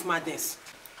stop this madness.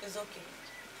 It's okay.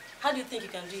 How do you think you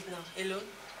can do it now? Alone?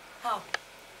 How?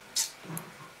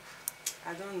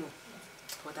 I don't know.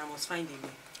 But I must find a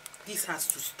way. This has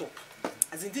to stop.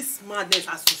 As in, this madness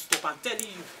has to stop. I'm telling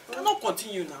you. I cannot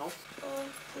continue now. Oh,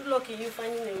 good luck in you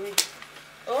finding a way.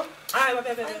 Oh? Find a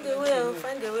way,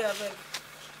 find a way, I beg.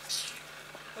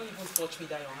 Don't even touch me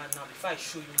down your hand now before I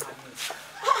show you madness.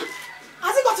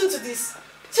 Has it gotten to this?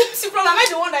 See, problem, am I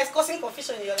the one that is causing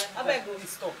confusion in your life? I beg, go.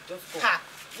 Stop, just stop. Ha.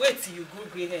 Wait till you grow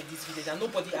grey hair in this village and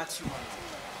nobody asks you.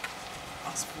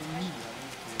 As for me,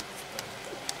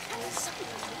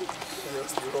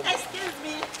 Excuse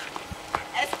me.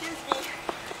 Excuse me.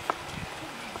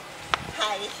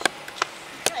 Hi.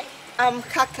 Hi. I'm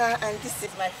Kaka and this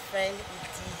is my friend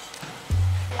Iti.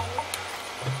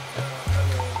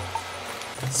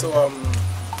 So,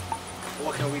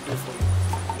 what can we do for you?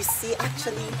 You see,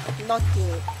 actually,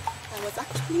 nothing. I was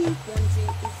actually wondering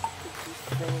if we could be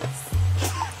friends.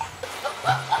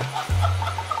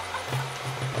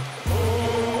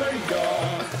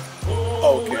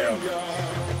 Okay,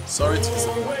 sorry to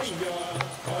disappoint you.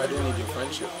 I don't need your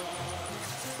friendship.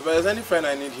 If there's any friend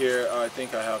I need here, I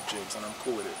think I have James and I'm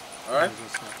cool with it. Alright?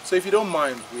 So if you don't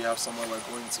mind, we have somewhere we're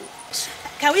going to.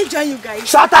 Can we join you guys?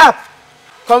 Shut up!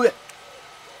 Come here.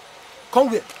 Come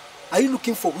here. Are you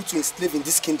looking for who to enslave in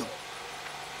this kingdom?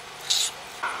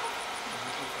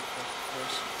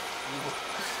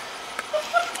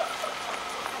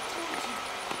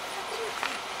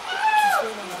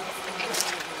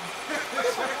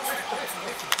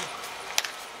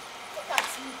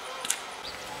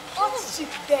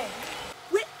 There,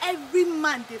 where every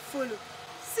man they follow.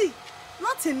 See,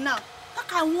 nothing now.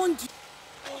 Like I want you.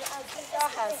 Aziza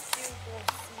has still gone.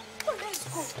 Oh, let's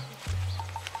go.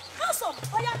 Handsome,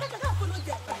 oh yeah, let's follow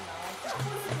them.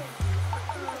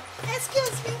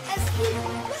 Excuse me, let's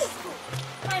go.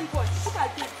 Fine boy, look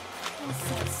at them.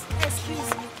 Nonsense. Excuse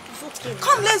me, it's okay.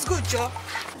 Come, let's go, Joe.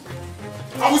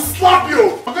 I will slap you.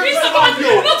 I'm going to slap you.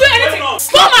 You will not do anything.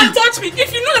 Come and touch me.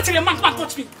 If you know that you're a man, come and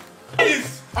touch me.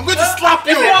 Please. I'm going to slap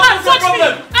you. What's the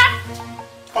problem?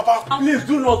 Papa, please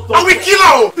do not touch her. I will kill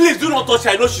her. Please do not touch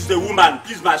her. I know she's a woman.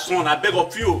 Please, my son, I beg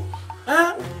of you.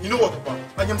 You know what, Papa?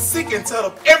 I am sick and tired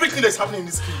of everything that's happening in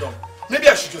this kingdom. Maybe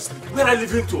I should just leave. Where are you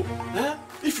leaving to?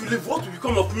 If you leave, what will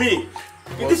become of me?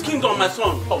 In this kingdom, my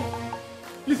son. Come.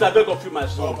 Please, I beg of you, my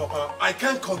son. Oh, Papa, I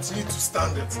can't continue to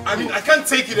stand it. I mean, I can't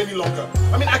take it any longer.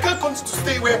 I mean, I can't continue to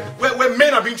stay where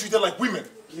men are being treated like women.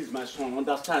 Please, my son,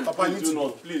 understand. Papa, please do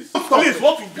not, please. Stop please, it.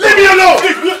 what will Leave me alone!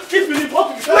 Please, keep me, what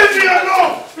will leave me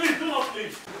alone! Please, do not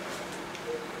leave.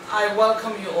 I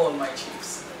welcome you all, my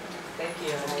chiefs. Thank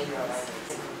you.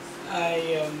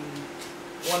 I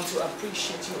want to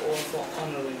appreciate you all for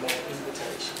honoring my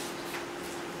invitation.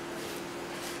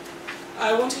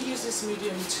 I want to use this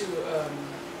medium to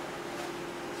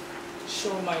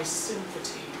show my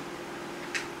sympathy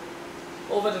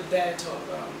over the death of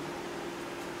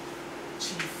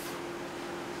Chief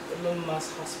Luma's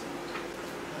husband.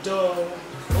 Though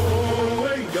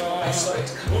I saw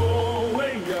it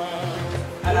coming,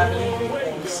 and I believe you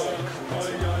all saw it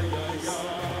coming.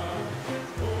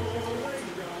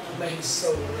 May his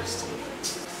soul rest in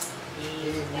peace.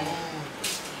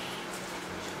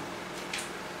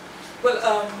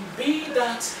 Well, be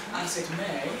that as it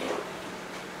may,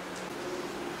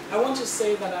 I want to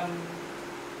say that I'm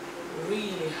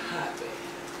really happy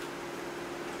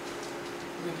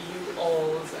with you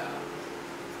all's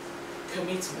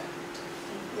commitment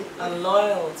and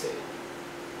loyalty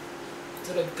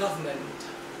to the government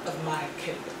of my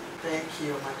kingdom. Thank you,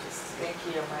 Your Majesty. Thank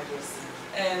you, Your Majesty.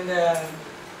 And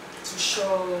to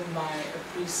show my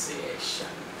appreciation,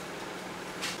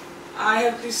 I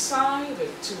have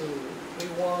decided to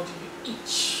reward you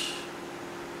each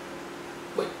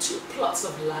with 2 plots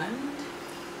of land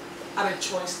at a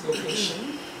choice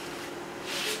location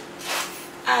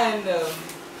and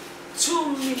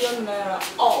 2 million naira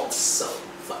also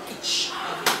for each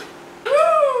of you.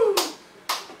 Woo!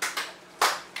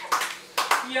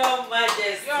 Your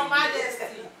Majesty. Your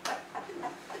Majesty.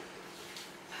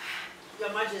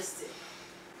 Your Majesty,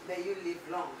 may you live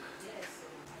long. Yes.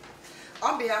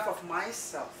 On behalf of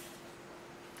myself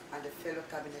and the fellow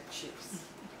cabinet chiefs,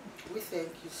 we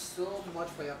thank you so much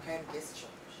for your kind gesture.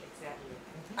 Exactly.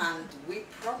 And we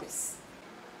promise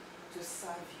to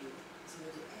serve you till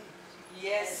the end.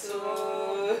 Yes, sir.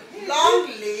 Long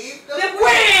live the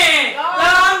Queen!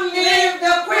 Long live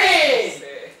the Queen!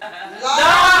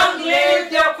 Long live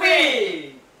the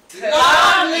Queen!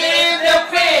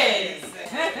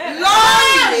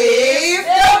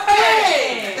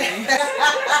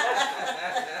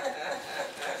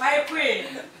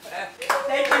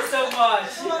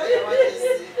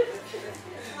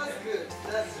 That's good.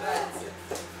 That's right.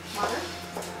 Mother?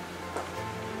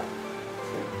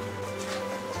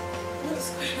 What's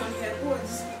going on here? Who are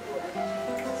these people?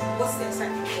 What's the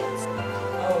exciting cause?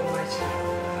 Oh, my child.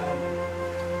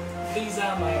 These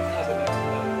are my cabinet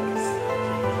members.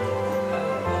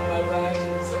 On my right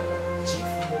is Chief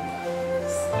Woman,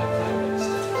 Prime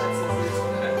Minister.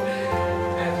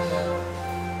 And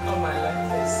on my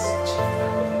left is Chief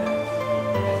Governor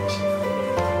and Chief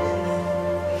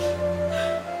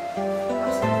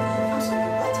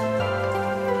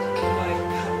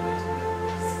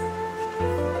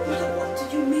What do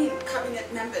you mean,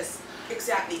 cabinet members?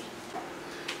 Exactly.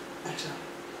 Chacha,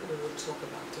 we will talk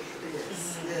about it.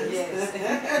 Yes.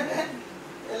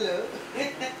 Hello.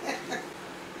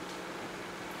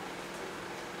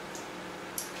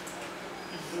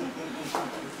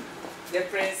 The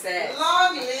princess.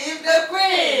 Long live the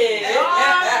queen!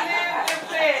 Long live the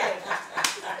queen!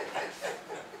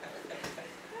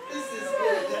 This is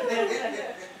good.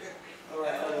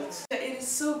 It is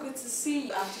so good to see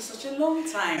you after such a long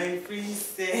time. My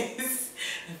princess.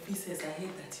 My princess, I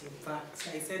hate that you're back.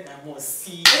 So I said I must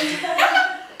see you.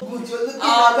 Good, you're looking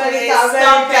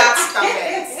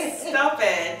Stop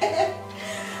it.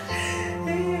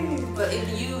 But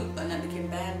if you are not looking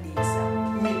bad, Lisa.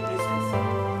 Me, princess.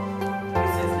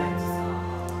 Princess,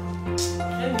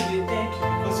 anyway, thank you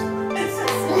because you're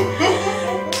princess.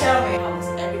 Tell me, how's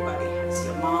everybody? How's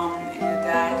your mom and your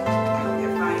dad? I hope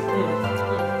you're fine.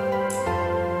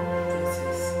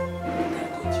 Princess,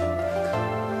 thank God you're back.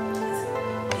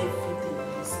 Everything in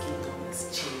this kingdom has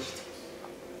changed.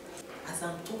 As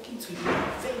I'm talking to you,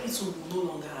 very soon we'll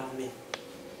no longer have men.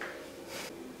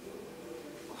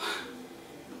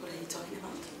 What are you talking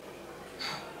about?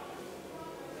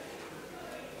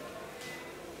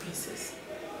 Princess,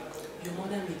 your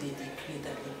mother made a decree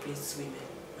that oppressed women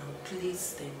and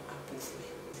placed them above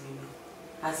women.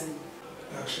 As in,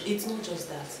 it's not just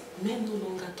that. Men no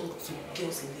longer talk to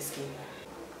girls in this kingdom.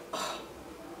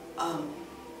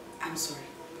 I'm sorry.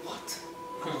 What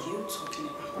are you talking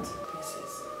about?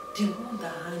 Princess, the one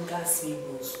that angers me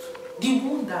most, the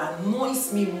one that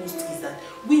annoys me most is that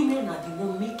women are the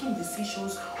one making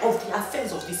decisions of the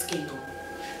affairs of this kingdom.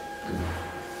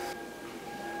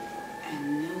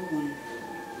 And no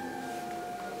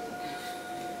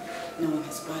one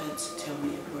has bothered to tell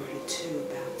me a word or two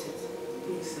about it.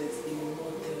 Princess, they will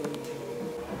not tell you.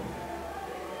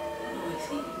 Oh, I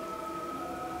see.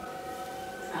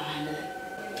 I'll handle it.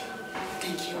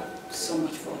 Thank you so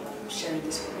much for sharing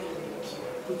this with me.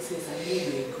 Princess, I know you're a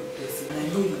good person. I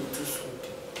know you will do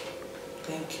something.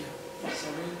 Thank you.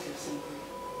 Sorry to something.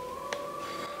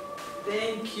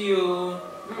 Thank you.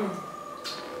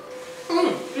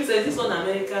 Princess, this one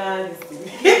America is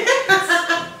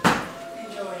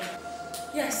Enjoy.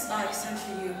 Yes, I sent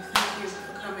for you. Thank you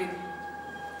for coming.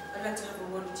 I'd like to have a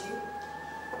word with you.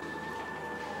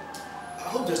 I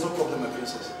hope there's no problem, my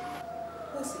princess.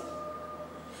 We'll see.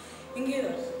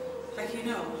 Ingida, like you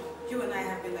know, you and I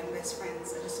have been like best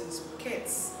friends ever since we were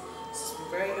kids. Since we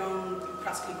were very young, we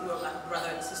practically grew up like brother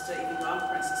and sister, even though I'm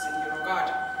princess in your regard.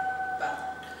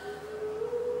 But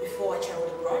before I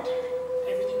traveled abroad,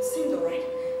 everything seemed alright.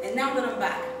 And now that I'm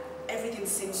back, everything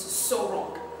seems so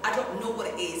wrong. I don't know what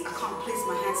it is. I can't place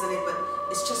my hands on it, but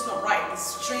it's just not right. It's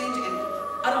strange and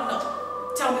I don't know.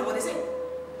 Tell me, what is it?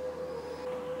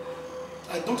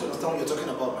 I don't understand what you're talking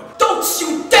about, man. Don't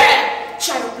you dare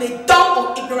try to play dumb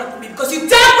or ignorant with me because you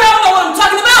damn well know what I'm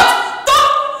talking about!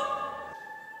 Don't!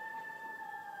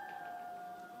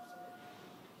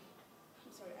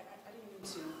 I'm sorry, I didn't mean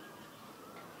to.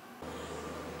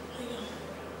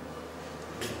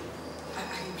 I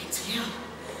didn't mean to yell.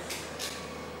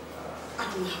 I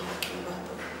don't know how I came about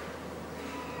it.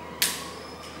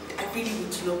 I really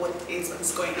need to know what it is,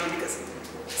 what's going on, because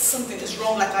something is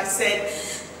wrong, like I said.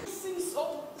 It seems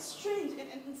so strange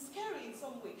and scary in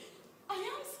some way. I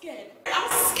am scared.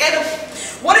 I'm scared of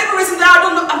whatever reason that I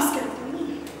don't know. I'm scared of the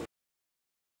moon.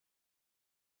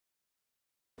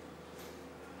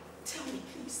 Tell me,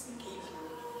 please, Gabe.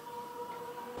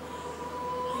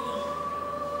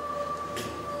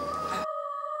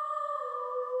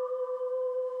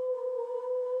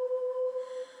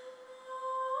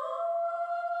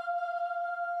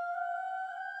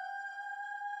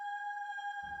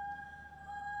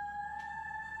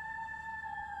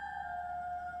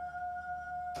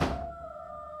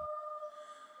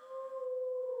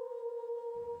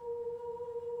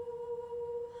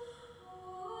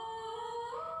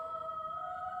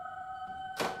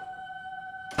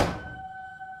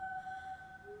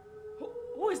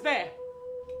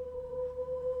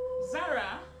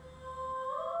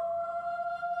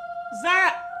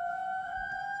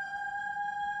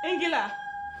 Angela.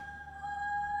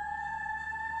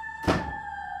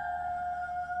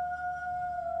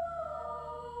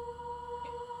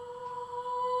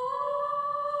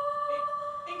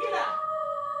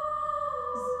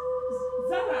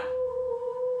 Zara.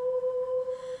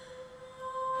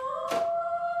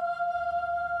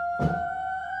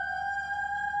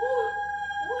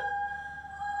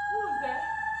 Who is there?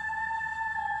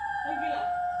 Angela.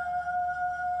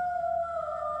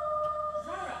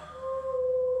 Zara.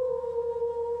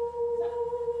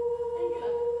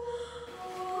 Angela.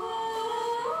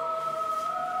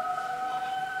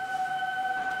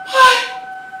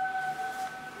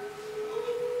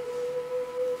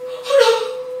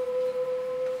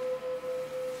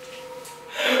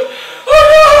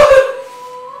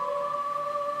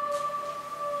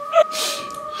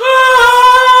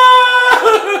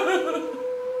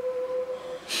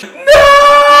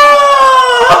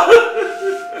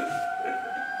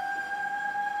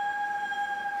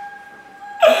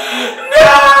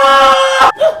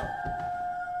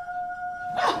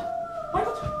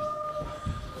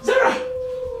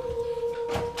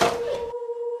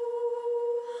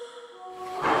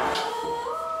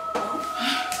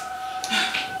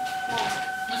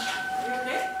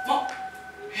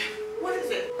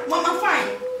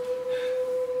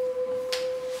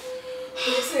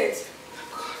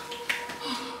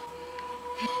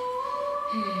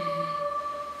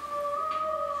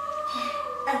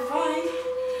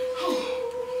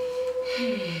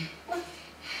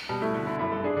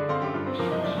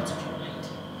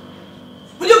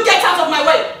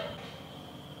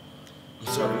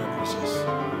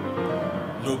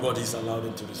 Nobody's allowed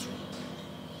into this room.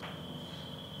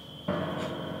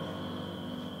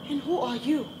 And who are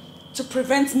you to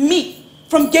prevent me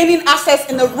from gaining access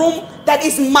in a room that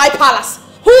is my palace?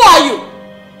 Who are you?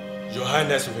 Your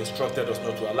Highness have instructed us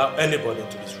not to allow anybody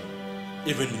into this room,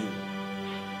 even you.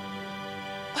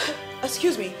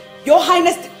 Excuse me, Your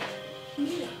Highness.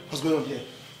 What's going on here?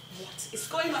 What is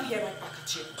going on here right back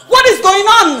at you? What is going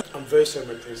on? I'm very sorry,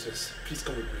 my princess. Please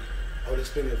come with me. I will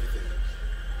explain everything.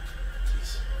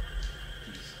 Please.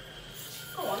 Please.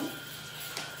 Go on.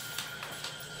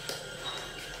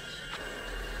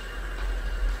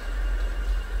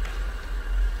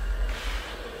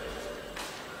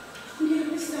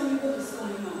 Please tell me what is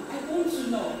going on. I want to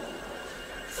know.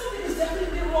 Something is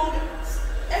definitely wrong.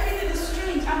 Everything is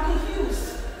strange. I'm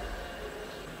confused.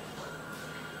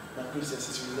 My princess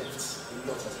is left. A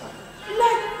lot has happened.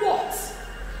 Like what?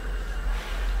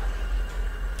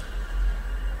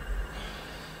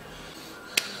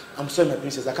 I'm sorry, my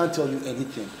princess. I can't tell you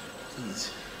anything.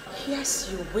 Please.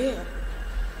 Yes, you will.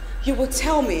 You will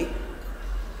tell me.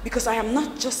 Because I am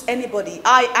not just anybody.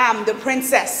 I am the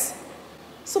princess.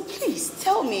 So please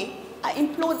tell me. I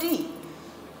implore thee.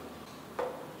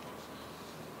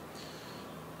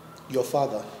 Your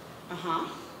father, Uh-huh.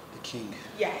 the king,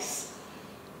 Yes.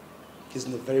 he's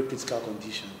in a very critical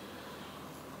condition.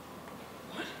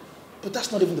 What? But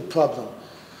that's not even the problem.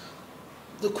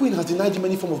 The queen has denied him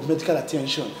any form of medical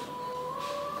attention.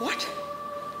 What?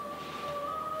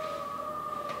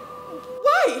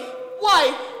 Why?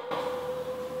 Why?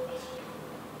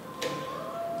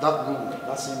 That room,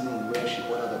 that same room where she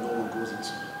ordered that no one goes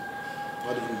into,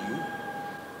 not even you,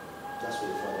 that's where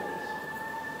your father is.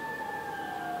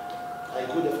 I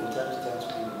go there from time to time to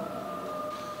clean him up.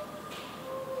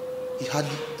 He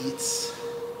hardly eats.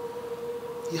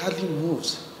 He hardly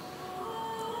moves.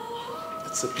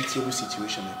 It's a pitiable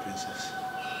situation, my princess.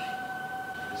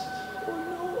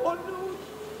 Oh no.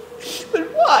 But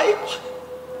why?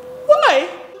 Why?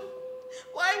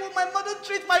 Why would my mother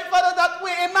treat my father that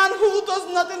way? A man who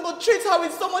does nothing but treat her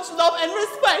with so much love and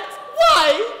respect.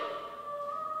 Why?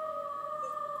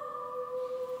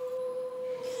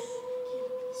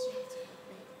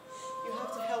 You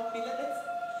have to help me.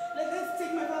 Let's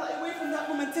take my father away from that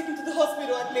room and take him to the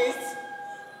hospital at least.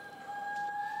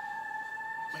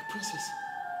 My princess,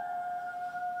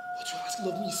 what you're asking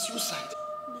of me is suicide.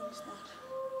 No, it's not.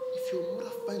 If your mother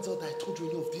finds out that I told you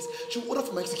any of this, she'll order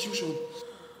for my execution.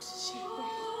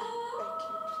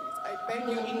 I beg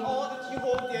you in all that you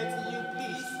hold dear to you,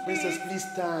 please. Princess, please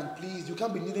stand, please. You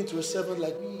can't be kneeling to a servant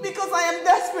like me. Because I am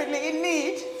desperately in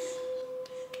need.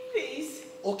 Please.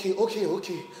 Okay.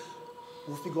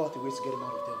 We'll figure out a way to get him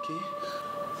out of there, okay?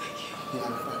 Thank you. Yeah,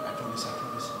 I promise.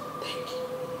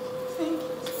 Thank you.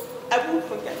 I won't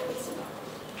forget this.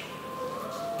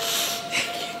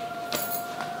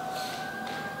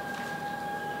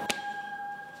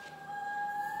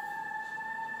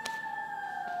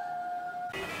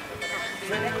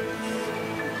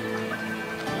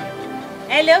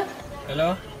 Hello?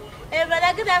 Hello? Hey,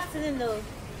 brother, good afternoon, though.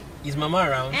 Is Mama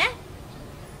around? Eh?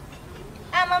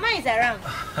 Mama is around.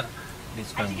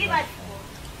 This one. Give her the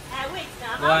phone. Wait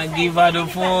now. Go and give her the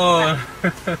phone.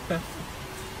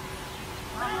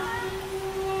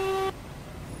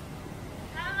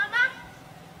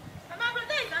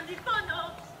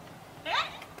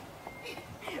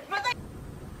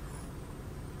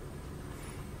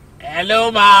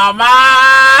 Hello, Mama.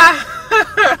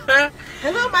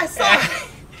 Hello, my son.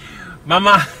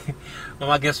 Mama,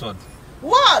 guess what?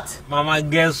 What? Mama,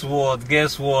 guess what?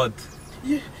 Guess what?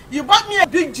 You bought me a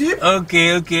big jeep?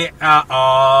 Okay. No,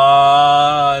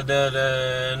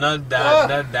 not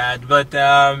that. But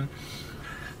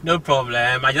no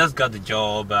problem. I just got the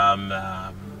job.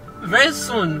 Very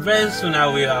soon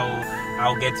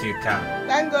I'll get you a car.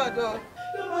 Thank God, oh.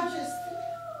 Your Majesty.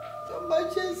 Your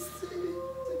Majesty.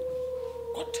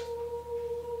 What?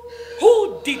 Who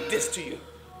did this to you?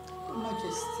 Your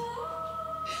Majesty,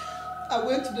 I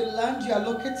went to the land you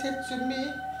allocated to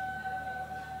me.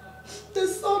 The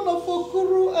son of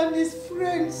Okuru and his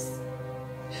friends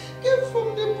came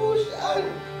from the bush and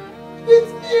beat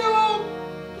me up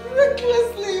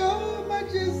recklessly, Your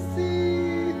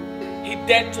Majesty. He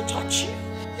dared to touch you?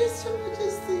 Yes, Your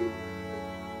Majesty.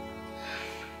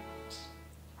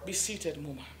 Be seated,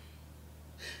 Muma.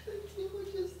 Thank you, Your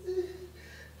Majesty.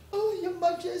 Oh, Your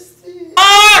Majesty.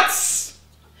 Guards!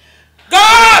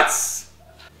 Guards!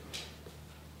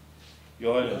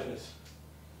 Your Highness.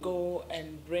 Go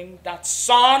and bring that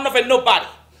son of a nobody.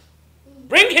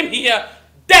 Bring him here,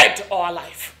 dead or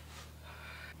alive.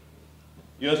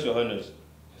 Yes, Your Highness.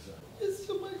 Yes,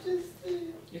 Your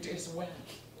Majesty. It is well.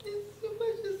 Yes, Your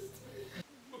Majesty.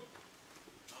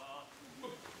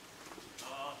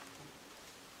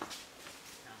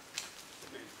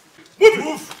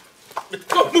 Move!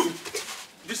 Go, move!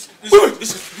 This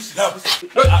now.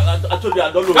 I told you I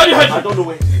don't know. I don't know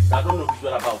where it is. I don't know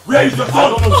what about. Where is your son? I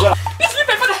don't know where. This is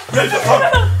my father. Where is your son?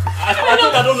 I told you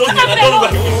I don't know. I don't know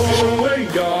where he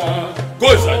is. Go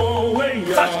inside.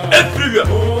 Search everywhere.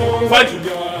 Find him.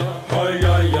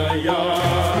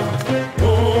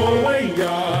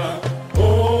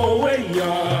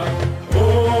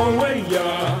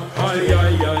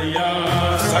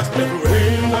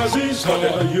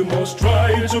 You must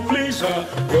try to please her,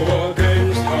 go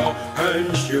against her,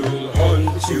 and she'll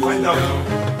hunt you down.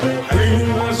 Queen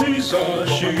Aziza,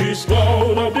 she is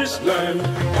Lord of this land,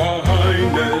 her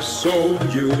highness, so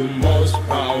you must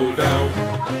bow down.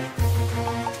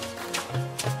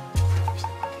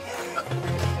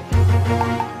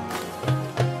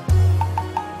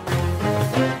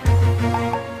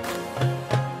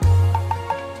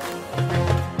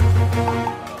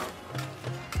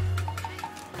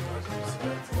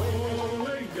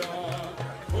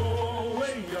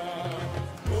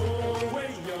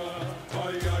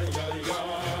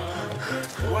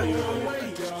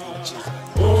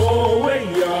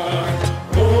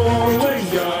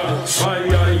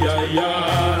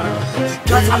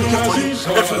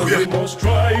 You must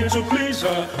try to please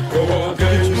her, go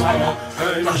against her,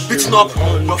 and beating up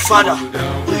your father.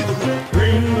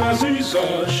 Queen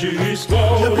Aziza, she is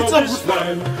Lord of this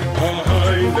land, her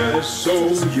highness, so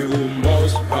you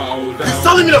must bow down. He's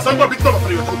telling me that somebody beat up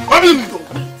for you.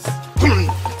 Come on.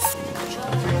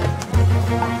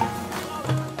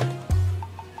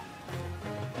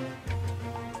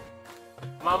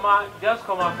 Mama, just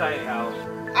come outside the house.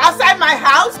 Outside my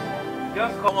house?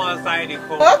 Just come outside the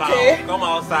compound. Okay. Come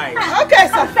outside. Okay,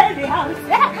 so outside the house.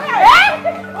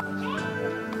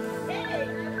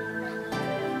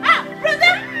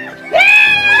 Brother!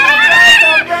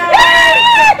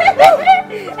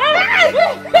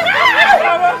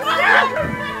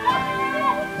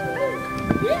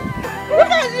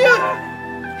 Look at you!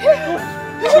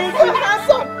 You're so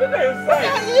handsome! Look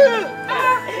at you!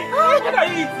 What are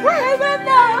you eating? I don't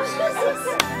know!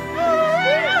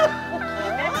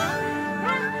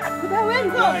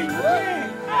 Wake up!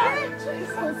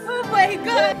 Oh my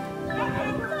God!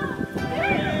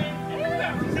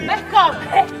 Wake up!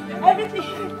 Everything!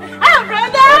 Ah,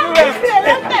 brother!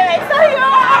 So you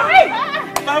alright?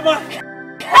 Mama!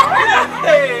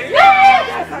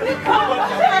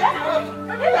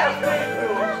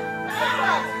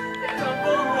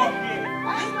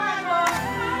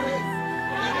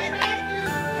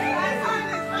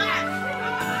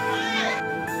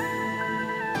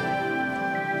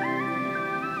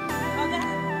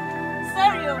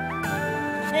 Sorry,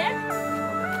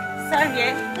 Sorry,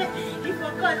 you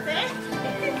forgot,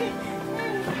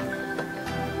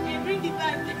 You bring it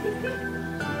back.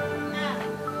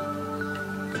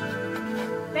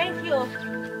 Thank you.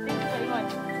 Thank you very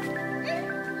much.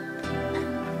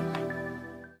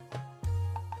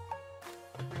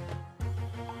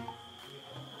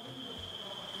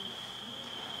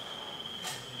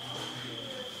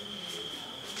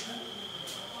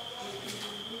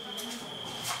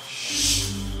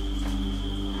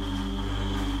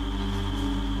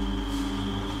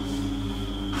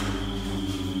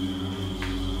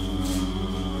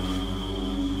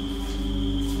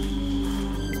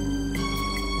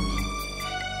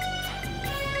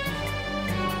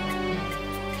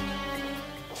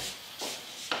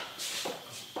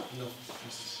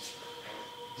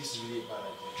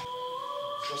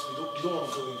 Trust me, you don't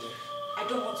want to go in there. I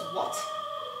don't want to what?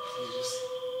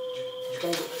 You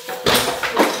can't go.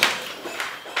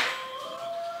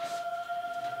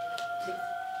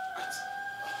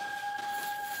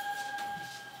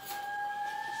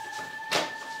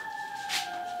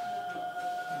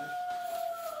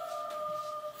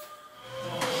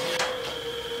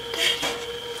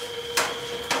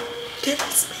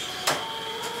 That's me.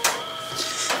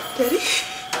 Daddy?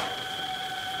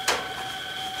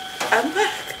 I'm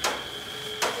back.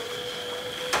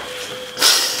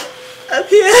 I'm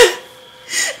here.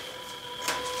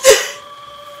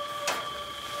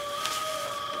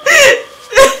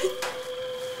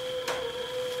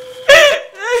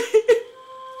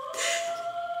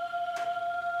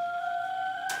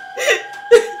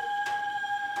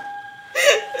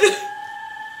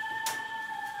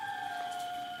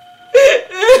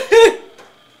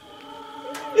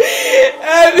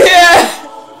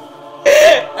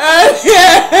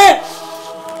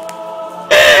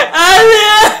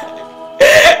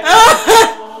 I'm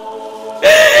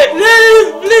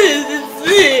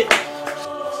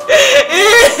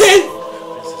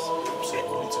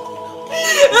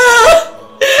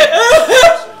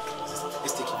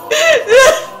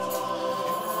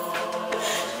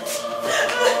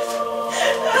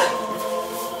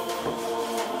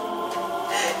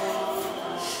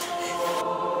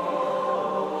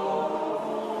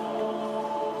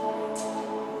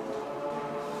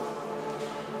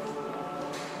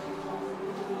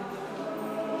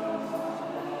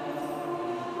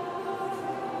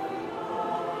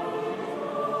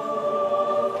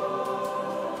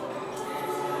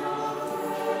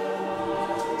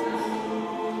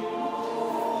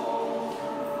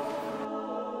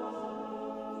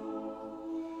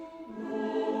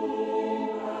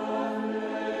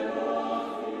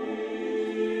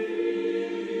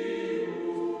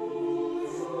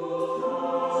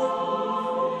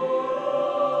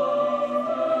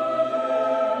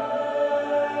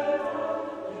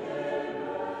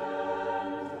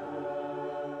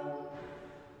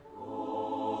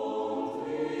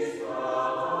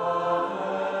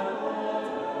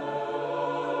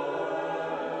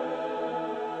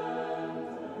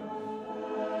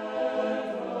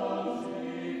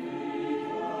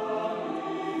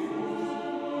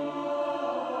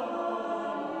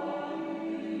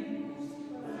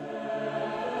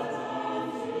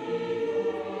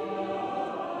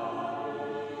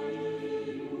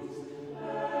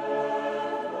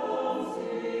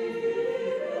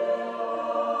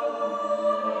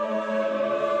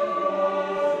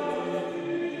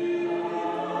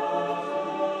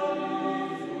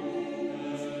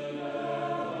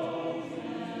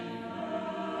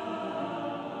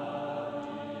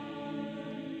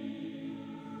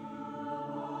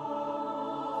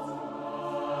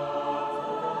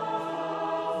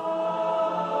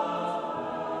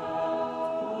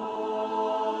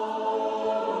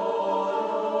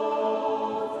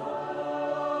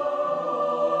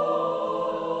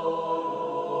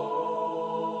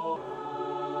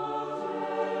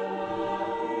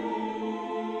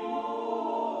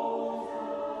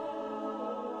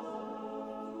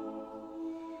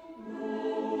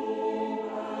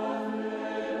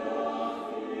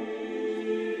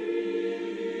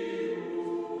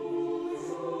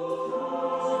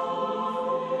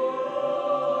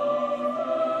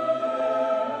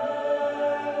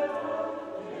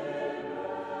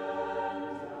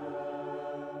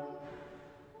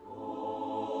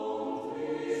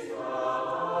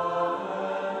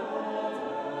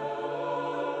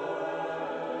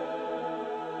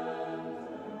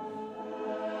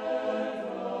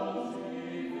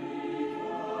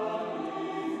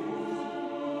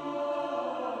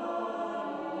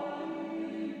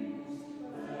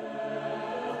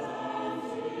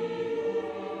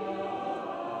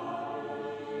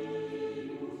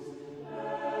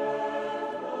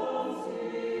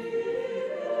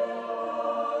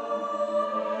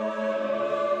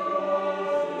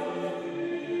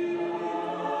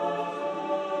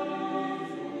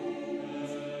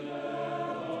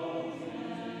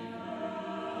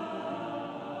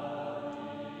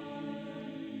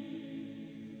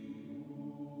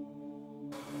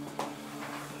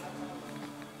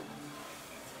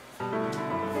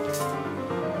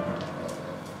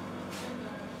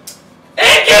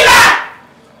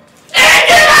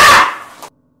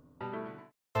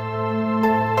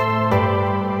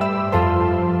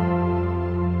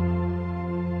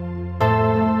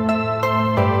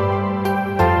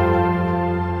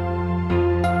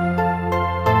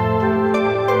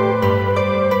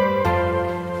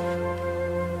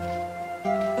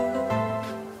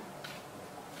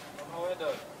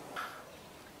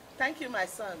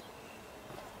son.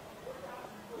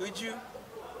 Would you?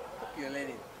 Hope you're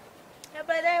learning. Yeah,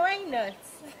 but why not?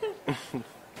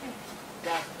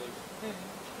 That's good.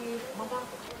 Mama,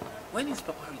 when is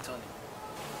Papa returning?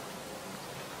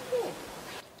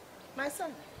 My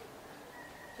son,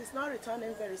 he's not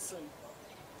returning very soon.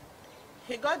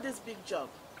 He got this big job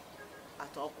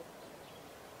at Oku.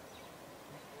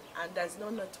 And there's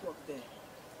no network there.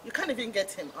 You can't even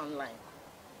get him online.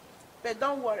 But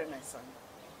don't worry, my son.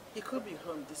 He could be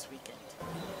home this weekend.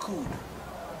 Cool.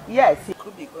 Yes, he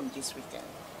could be home this weekend.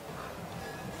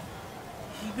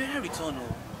 He better return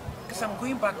home, because I'm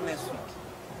going back next week.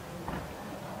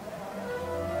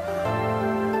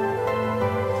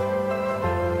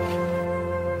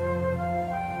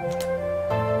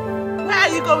 Where are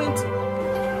you going to?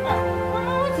 Mama, I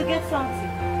want to get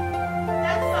something.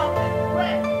 Get something?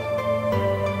 Where?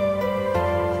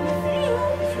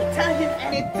 If you tell him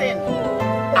anything,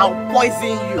 I'll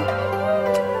poison you.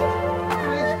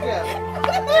 Rich girl.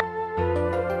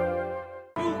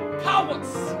 You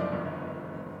cowards!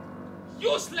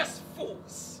 Useless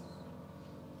fools!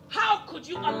 How could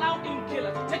you allow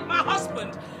Ingela to take my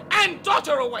husband and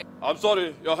daughter away? I'm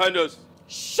sorry, Your Highness.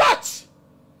 Shut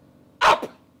up!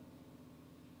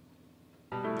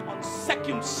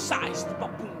 Uncircumcised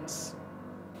baboons.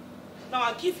 Now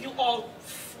I'll give you all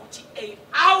 48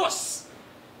 hours.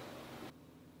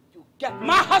 You get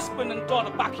my husband and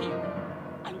daughter back here,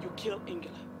 and you kill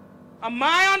Ingela. Am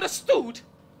I understood?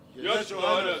 Yes, Your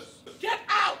Highness. Get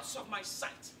out of my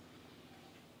sight.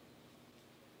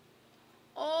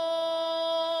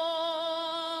 Oh,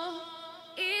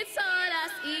 it's all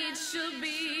as it should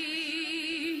be.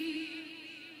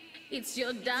 It's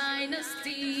your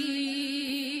dynasty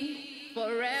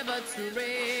forever to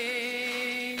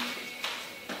reign.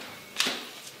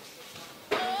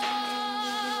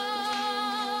 Oh,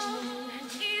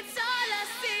 it's all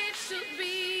as it should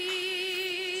be.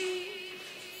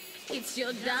 It's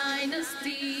your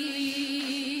dynasty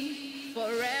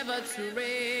forever to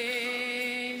reign.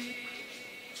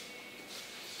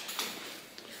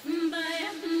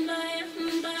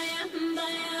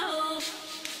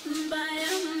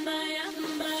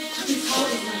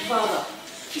 Father,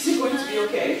 is he going to be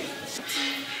okay?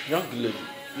 Young lady,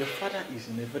 your father is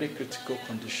in a very critical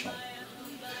condition,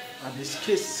 and his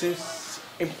case seems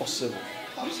impossible.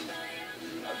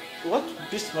 What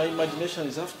beats my imagination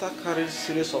is after carrying a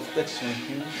series of tests on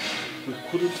him, we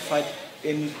couldn't find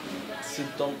any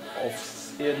symptom of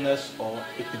illness or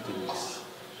epidemics.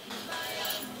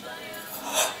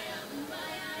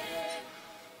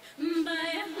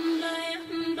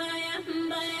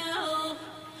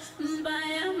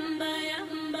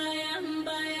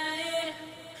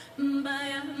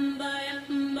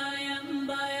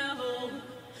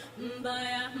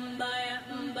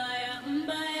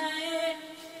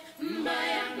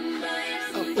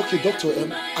 Okay, doctor,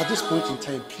 at this point in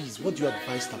time, please, what do you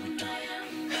advise that we do?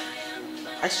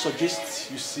 I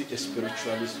suggest you see a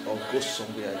spiritualist or go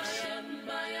somewhere else.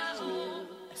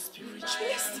 A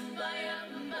spiritualist?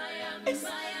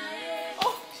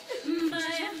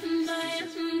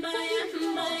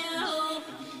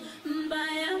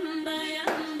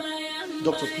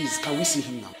 Doctor, please, can we see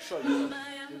him now? Sure.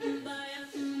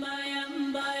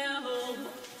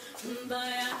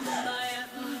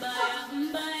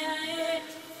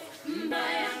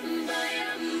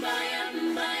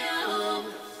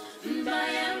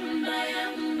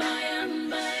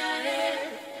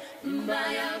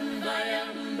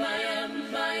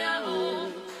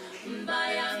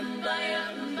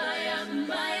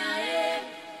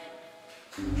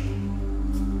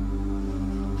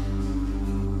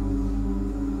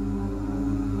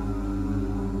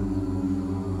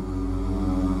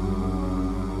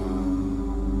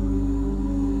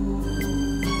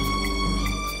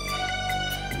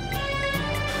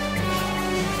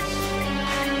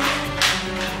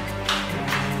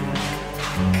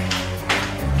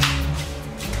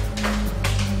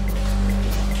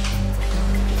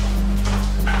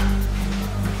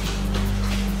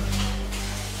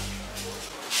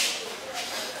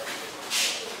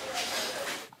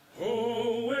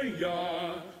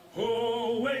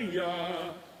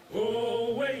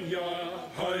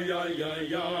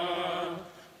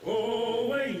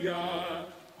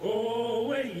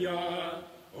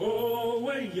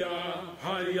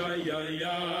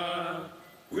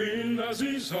 Queen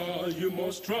Aziza, you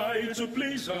must try to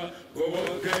please her. Go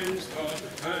against her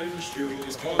and she'll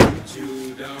hunt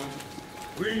you down.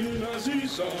 Queen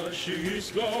Aziza, she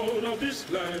is Lord of this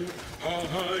land, Her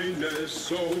Highness,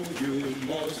 so you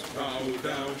must bow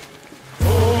down.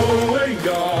 Oh,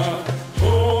 yeah,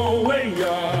 oh,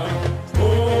 yeah,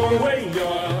 oh,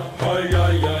 yeah, hi, ya,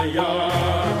 ya,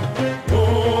 ya.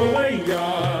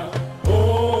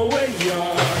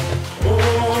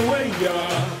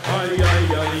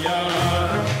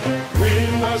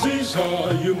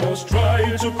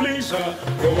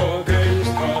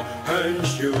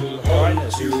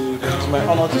 you down. It's my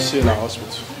honor to see you in our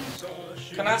hospital.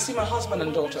 Can I see my husband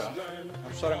and daughter?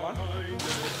 I'm sorry, ma.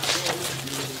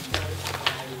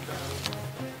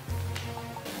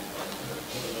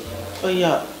 Oh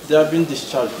yeah, they have been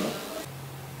discharged now.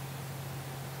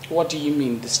 What do you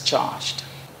mean discharged?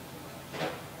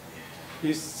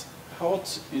 His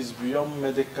health is beyond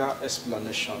medical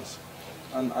explanations,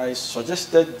 and I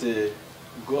suggested they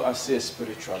go and see a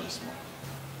spiritualist, ma.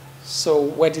 So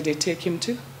where did they take him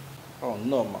to? Oh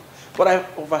no, ma. But I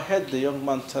overheard the young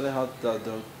man telling her that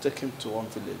they'll take him to one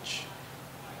village.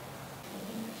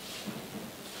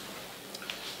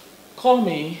 Call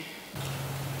me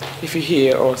if you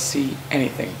hear or see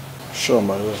anything. Sure,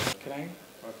 my lord. Can I?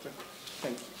 Okay.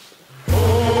 Thank you.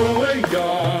 Oh,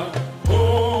 yeah.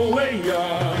 Oh,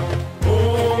 yeah.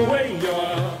 Oh,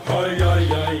 yeah. Ay,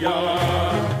 ay, ay, ay.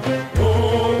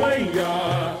 Oh,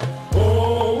 yeah.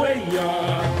 Oh,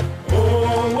 yeah.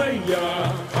 Oh,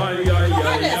 yeah. Ay, ay,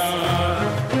 ay, ay.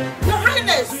 Your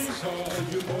Highness!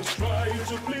 You must try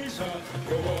to please her.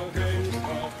 Go against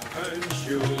her and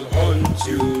she'll hunt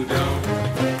you down.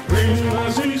 Queen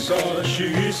Aziza, she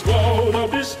is Lord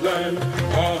of this land.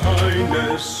 Her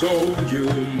Highness, so you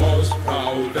must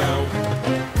bow down.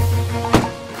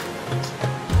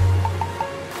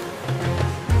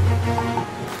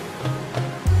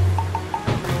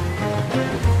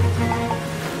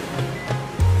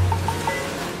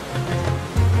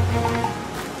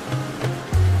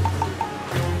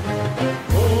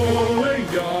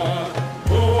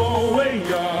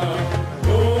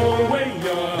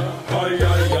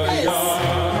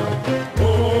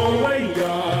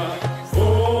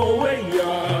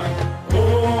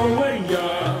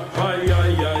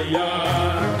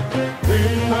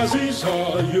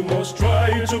 You must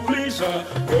try to please her,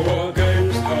 go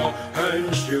against her,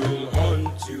 and she'll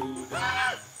hunt you down.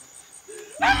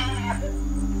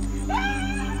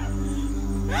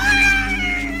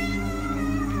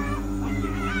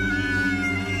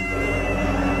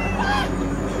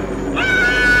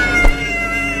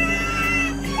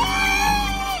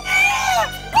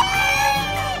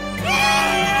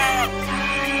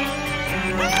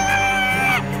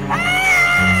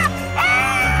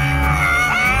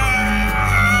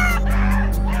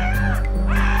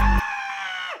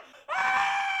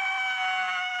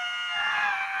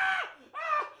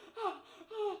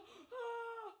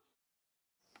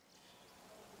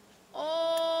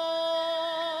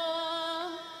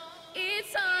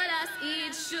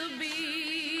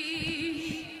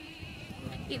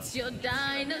 It's your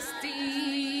dynasty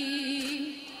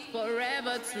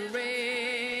forever to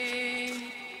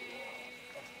reign.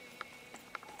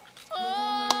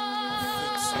 Oh,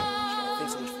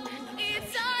 it's all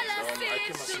I see.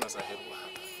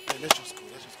 Let's just go.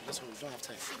 Let's go. We don't have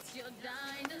time. It's your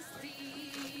dynasty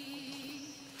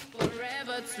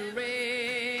forever to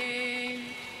reign.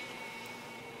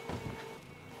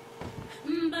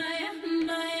 Mbaya,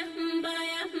 mbaya,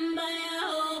 mbaya, mbaya,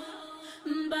 oh.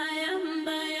 Mbaya,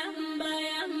 mbaya,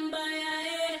 mbaya, mbaya,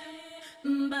 eh.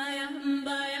 Mbaya,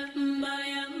 mbaya,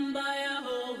 mbaya, mbaya,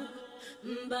 oh.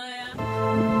 Mbaya.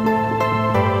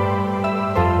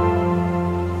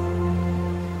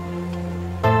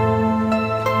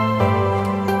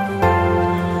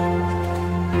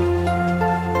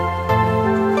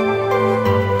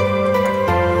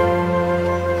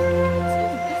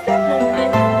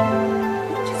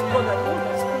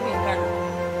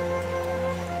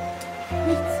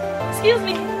 Excuse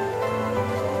me.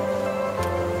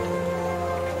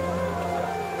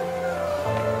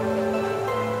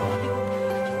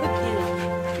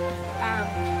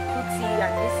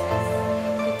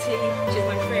 She's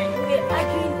my friend. We're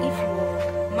arguing if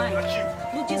you're mine.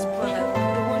 Luji's brother,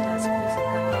 the one that's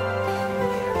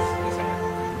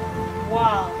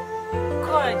Wow.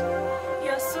 God,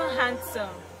 you're so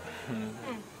handsome.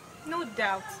 No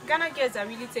doubt. Ghana girls are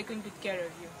really taking good care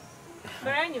of you.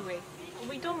 But anyway,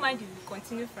 we don't mind if we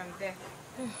continue from there.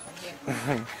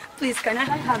 Please, can I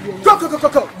have your number?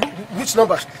 Go. Which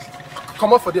number?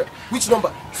 Come up for there. Which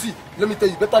number? See, let me tell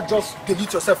you, better just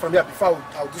delete yourself from here before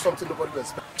I'll do something nobody will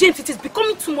expect. James, it is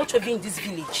becoming too much of you in this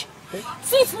village.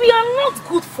 Since we are not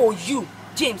good for you,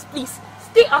 James, please,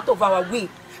 stay out of our way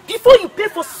before you pay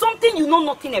for something you know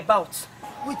nothing about.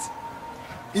 Wait,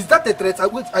 is that a threat?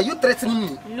 Wait, are you threatening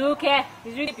me? Look, it's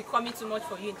really becoming too much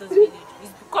for you in this village.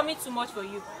 It's becoming too much for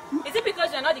you. Is it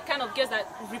because you're not the kind of girls that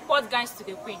report guys to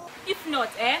the queen? If not,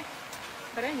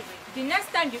 But anyway, the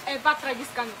next time you ever try this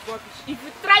kind of rubbish, if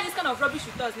you try this kind of rubbish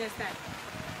with us next time,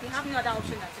 we have no other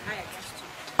option than to lie against you.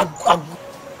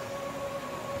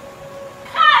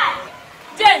 Hey!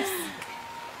 James,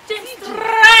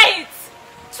 try it!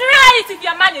 Try it if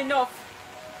you're man enough.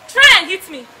 Try and hit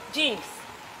me. James,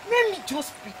 Let me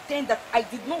just pretend that I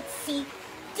did not see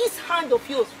this hand of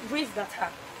yours raise that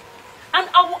hand. And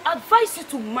I will advise you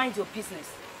to mind your business.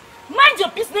 Mind your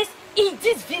business in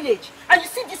this village. And you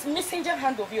see this messenger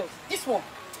hand of yours, this one,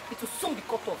 it will soon be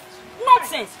cut off.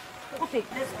 Nonsense. Okay,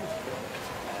 let's go.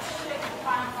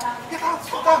 Get out,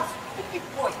 get out. Stupid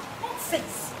boy.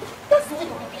 Nonsense. That's the way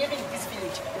you'll be behaving in this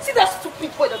village. See that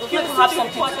stupid boy that does not even have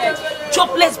something to say.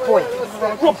 Jobless boy.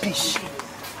 Rubbish.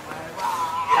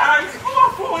 Guys, come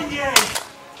on for 1 year.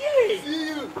 See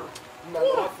you.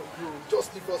 Nah, for you.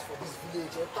 Just leave us for this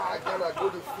village. Enter Ghana, go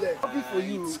to flex. Happy for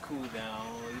you. It's cool now.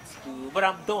 It's cool. But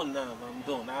I'm done now. I'm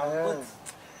done. But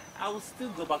I will still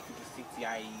go back to the city.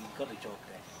 I got a job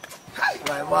there.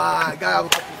 My man, guy, I'm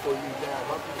happy for you. Guy, I'm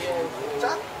happy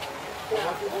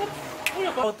for you. What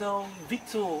about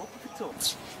Victor?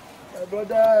 My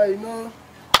brother, you know,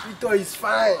 Victor is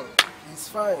fine. He's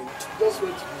fine. Just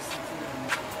wait to the city.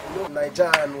 You know,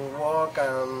 Nigerian work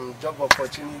and job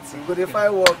opportunity. But if I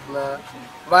work now,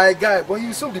 my guy, but he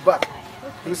will soon be back.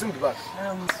 He will soon be back.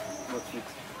 What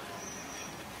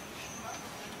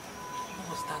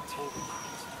was that talking?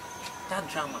 That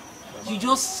drama. You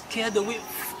just scared away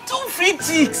 2 free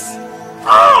chicks.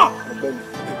 Ah! You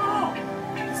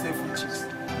say free chicks.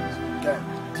 Guy,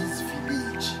 this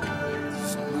village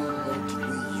is no more the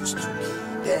way it used to be.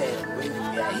 Then when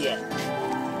we are here,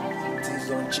 things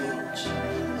don't change.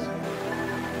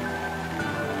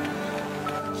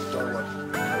 Don't worry.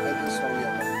 I'll let this one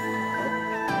here.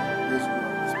 Let's go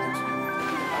and speak to you.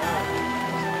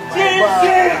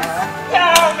 Jesus!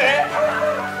 Yeah, man!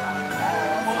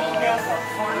 All girls are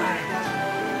fine.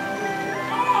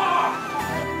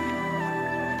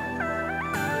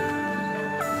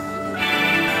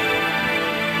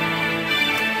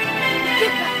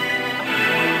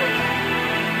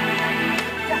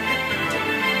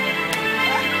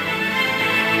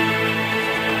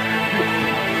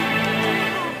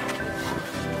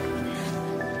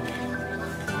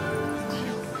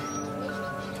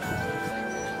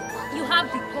 You have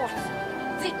the guts,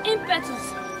 the impetus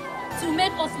to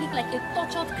make us look like a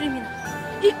tortured criminal.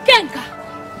 Ikenga!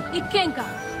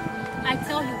 I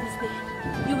tell you this day,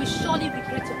 you will surely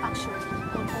regret your action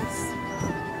on us.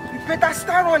 You better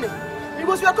start running,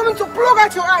 because we are coming to plug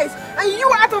out your eyes and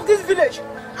you out of this village.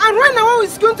 And right now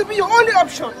is going to be your only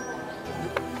option.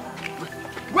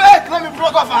 Wait, let me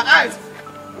plug off our eyes.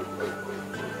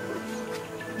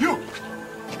 You.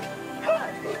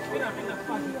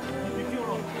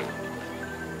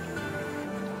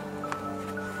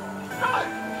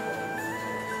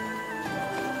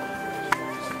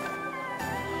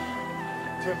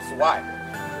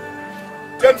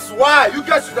 James, why? You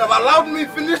guys should have allowed me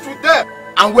finish with them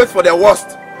and wait for the worst.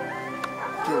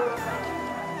 Okay.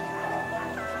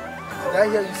 Did I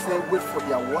hear you say wait for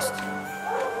their worst?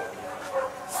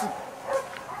 See,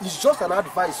 it's just an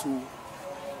advice.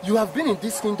 You have been in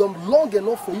this kingdom long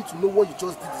enough for you to know what you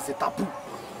just did is a taboo.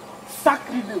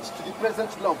 Sacrilege to the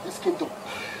present ruler of this kingdom.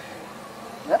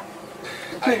 Yeah?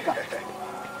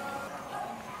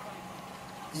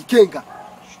 Ikenga.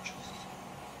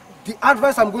 The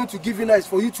advice I'm going to give you now is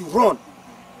for you to run.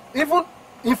 Even,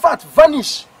 in fact,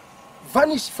 vanish.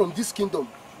 Vanish from this kingdom.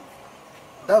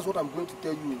 That's what I'm going to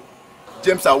tell you.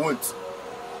 James, I won't.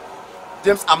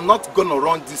 James, I'm not going to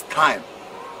run this time.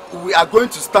 We are going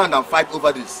to stand and fight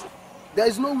over this. There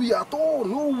is no we at all.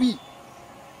 No we.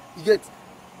 Yet,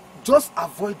 just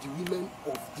avoid the women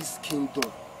of this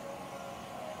kingdom.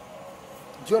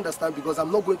 Do you understand? Because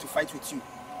I'm not going to fight with you.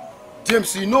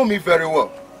 James, you know me very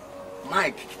well.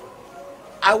 Mike,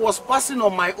 I was passing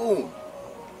on my own.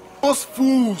 Those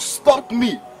fools stopped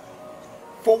me.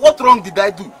 For what wrong did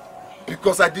I do?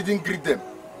 Because I didn't greet them.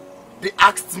 They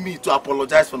asked me to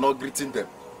apologize for not greeting them.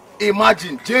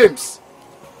 Imagine, James.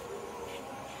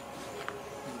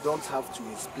 You don't have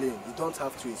to explain. You don't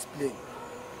have to explain.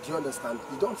 Do you understand?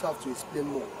 You don't have to explain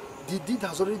more. The deed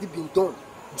has already been done.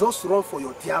 Just run for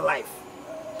your dear life.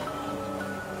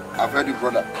 I've heard you,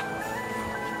 brother.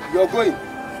 You're going.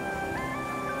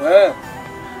 Yeah.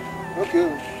 Okay. I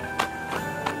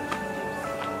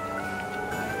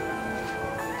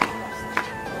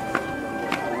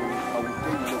will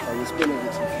tell you that I will explain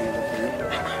everything for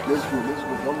you. Let's go.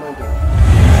 Don't mind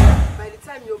that. By the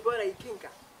time your brother Ikenga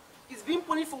is being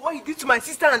punished for what he did to my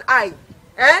sister and I,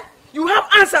 you have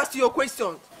answers to your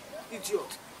questions,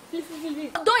 idiot.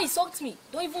 Don't insult me.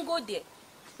 Don't even go there.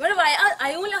 Whenever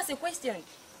I only ask a question.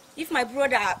 If my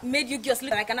brother made you girls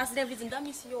look like an accident everything, that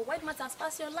means your white man has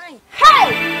passed your line.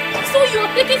 Hey! So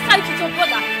you're taking fight with your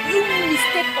brother. You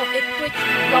mistake of a quick.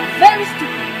 You're very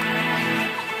stupid.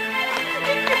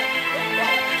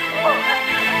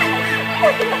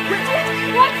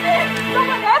 What's it?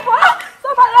 Someone help us!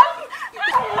 Someone help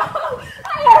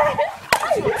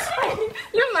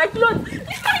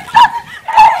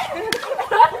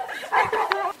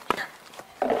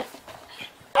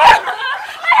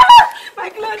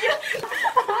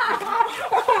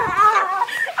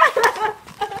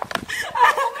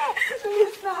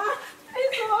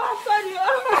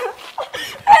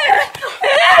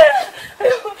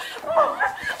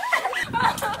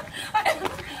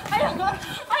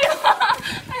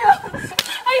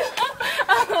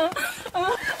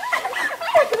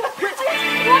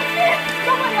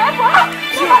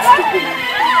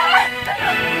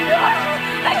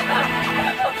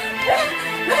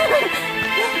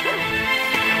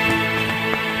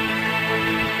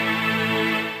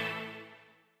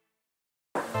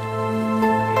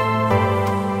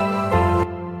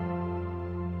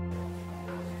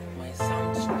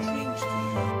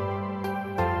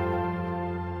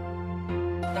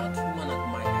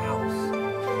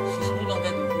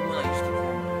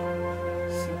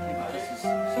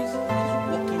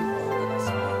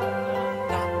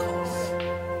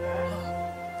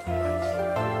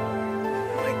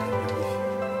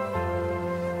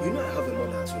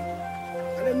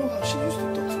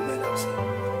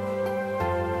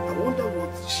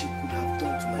she could have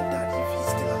done to my dad if he's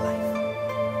still alive.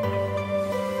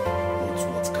 But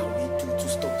what can we do to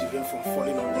stop the rain from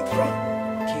falling on the ground?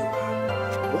 Kill her.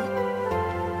 What?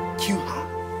 Kill her?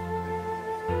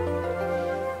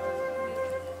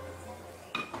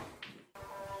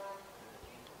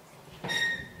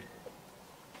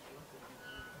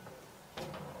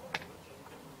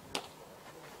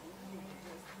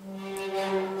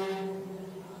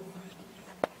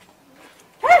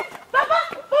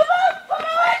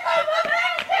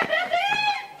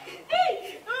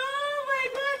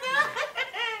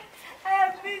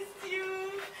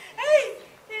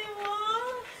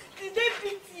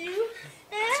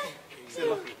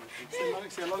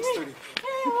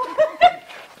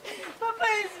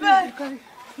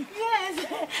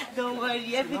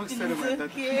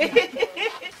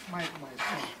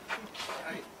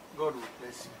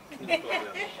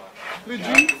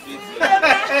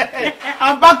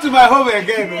 I'm back to my home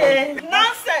again.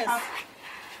 Nonsense!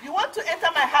 You want to enter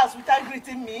my house without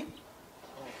greeting me?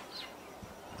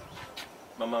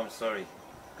 Mama, I'm sorry.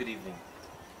 Good evening.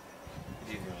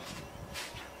 Good evening.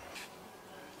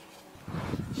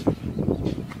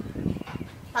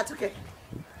 That's okay.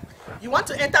 You want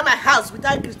to enter my house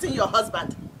without greeting your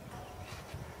husband?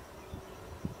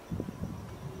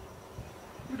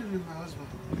 What do you mean, my husband?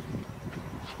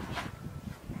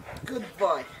 Good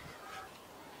boy.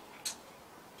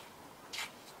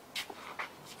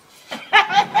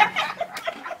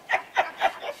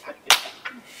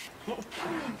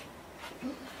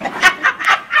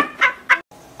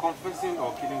 Confessing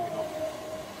or killing will not be.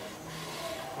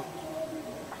 I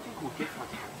think we'll get what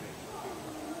happened.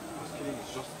 Because killing is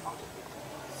just out of it.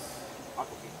 Out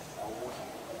of it. Or what?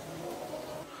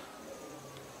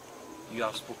 You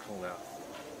have spoken well.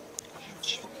 You've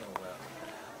spoken well.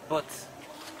 But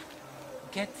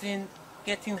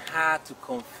getting her to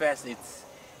confess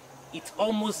it's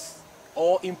almost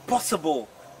or impossible.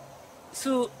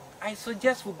 So I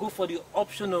suggest we go for the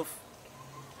option of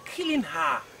killing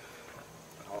her.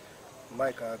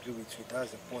 Mike, I agree with you.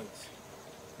 That's the point.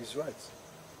 He's right.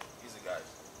 Easy, guys.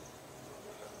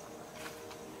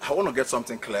 I want to get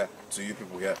something clear to you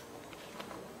people here.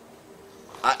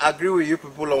 I agree with you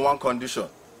people on one condition.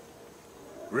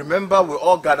 Remember, we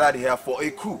all gathered here for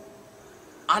a coup.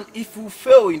 And if we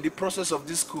fail in the process of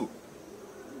this coup,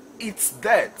 it's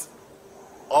death.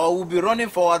 Or we'll be running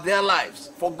for our dear lives,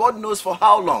 for God knows for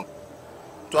how long.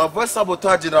 To avoid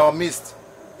sabotage in our midst,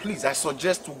 please, I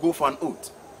suggest to go for an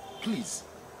oath. Please.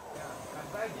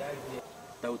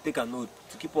 That will take an oath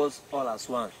to keep us all as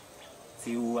one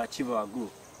till we achieve our goal.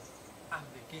 And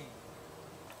again,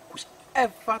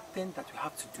 whichever thing that we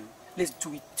have to do, let's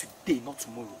do it today, not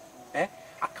tomorrow. I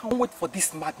can't wait for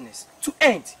this madness to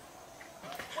end.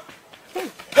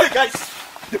 Hey guys,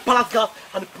 the palace guard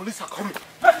and the police are coming.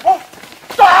 Hey, oh,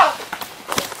 stop!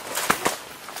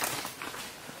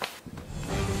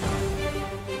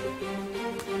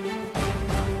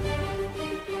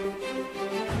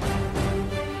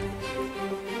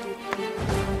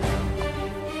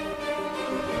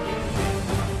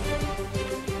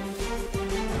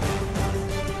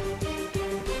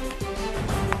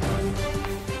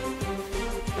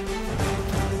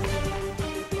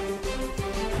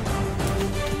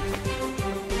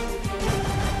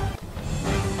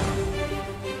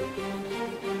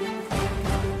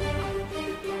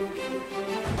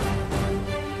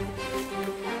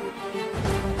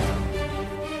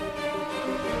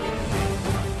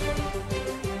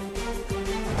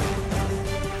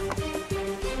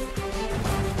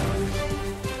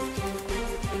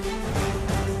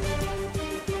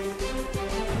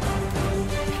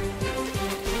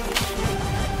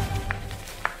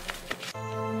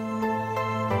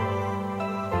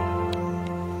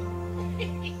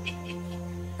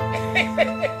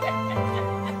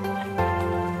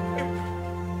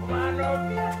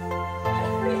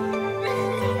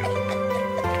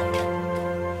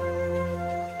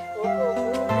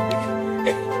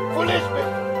 Foolish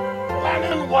people,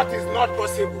 planning what is not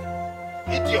possible.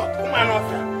 Idiot, woman of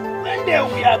them. When they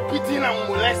were beating and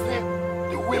molesting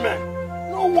the women,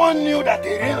 no one knew that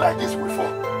they rain like this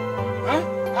before. Huh?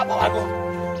 How about I go?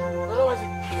 What was it?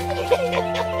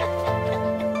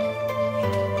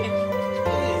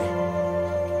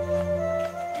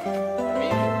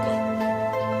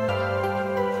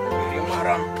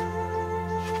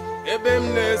 Ebem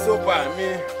ne so pa mi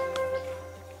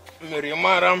Miri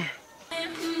maram.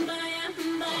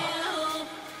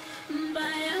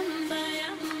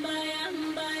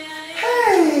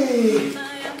 Hey,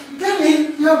 Danny,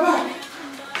 you're back.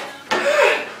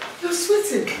 You're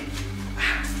sweating.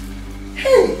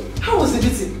 Hey, how was the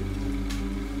meeting?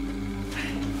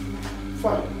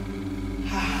 Fine.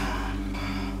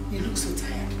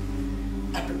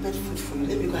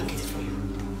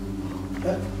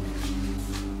 I'm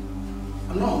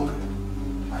not hungry.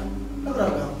 Look at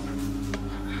that.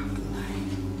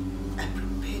 I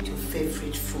prepared your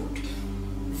favorite food.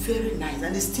 Very nice,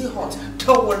 and it's still hot.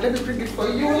 Don't worry, let me bring it for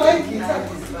you. You like it?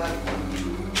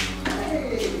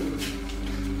 Hey.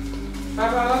 My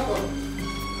daughter.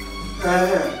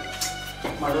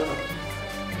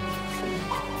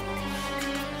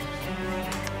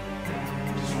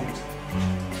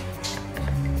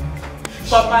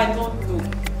 Papa, I don't know.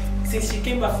 Since she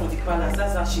came back from the palace,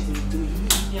 that's how she's been doing.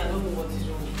 Yeah, I don't know what is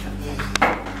wrong with her.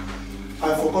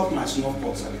 I forgot my small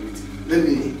box at the meeting. Let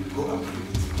me go and bring it.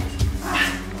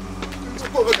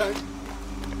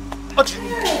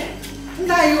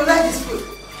 Now you like this food?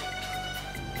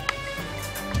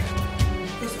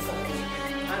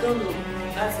 I don't know.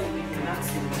 That's it. We can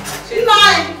ask him.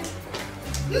 9!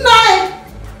 9!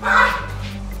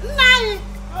 9!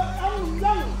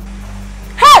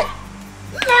 Hey!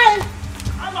 9! 9!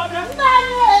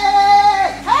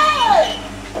 Hey!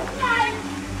 9!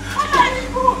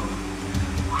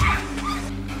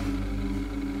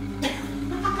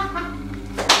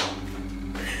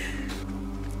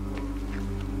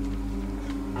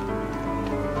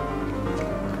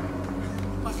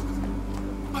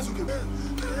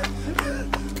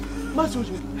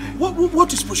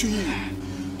 What is pursuing you?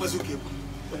 Mazuke,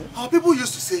 our people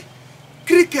used to say,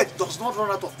 cricket does not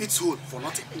run out of its hole for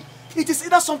nothing. It is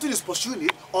either something is pursuing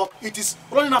it or it is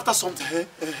running after something.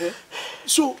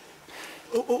 So,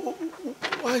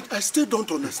 I still don't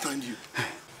understand you.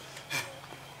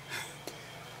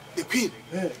 The queen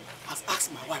has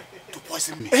asked my wife to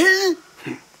poison me.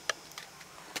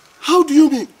 How do you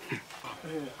mean?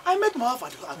 I met my wife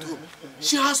at home.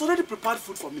 She has already prepared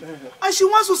food for me. And she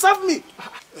wants to serve me.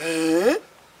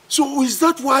 So is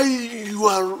that why you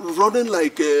are running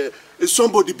like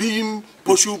somebody being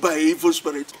pursued by an evil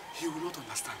spirit? You will not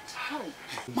understand.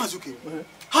 Mazuke,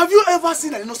 have you ever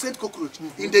seen an innocent cockroach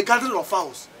in the garden of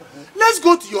ours? Let's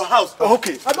go to your house.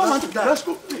 Okay. I don't want to die. Let's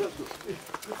go. Let's go.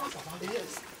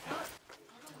 Yes.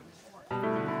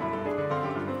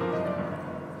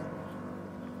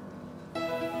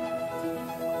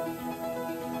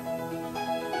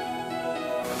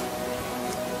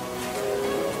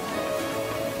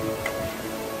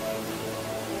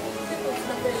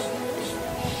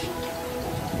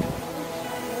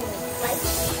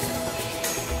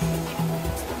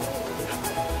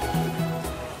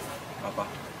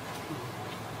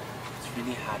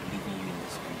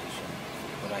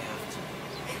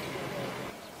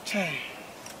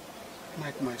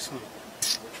 My son,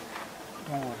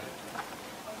 don't worry,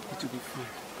 it will be fine.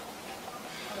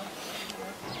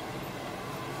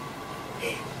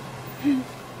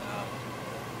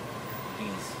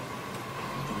 Please,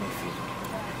 do me a favor.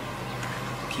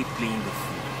 Keep playing the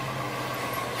food.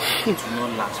 It will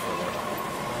not last forever.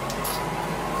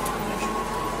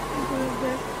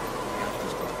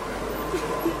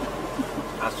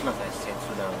 As soon as I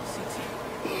settle down in the city,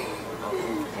 I'll come to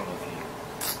one of you.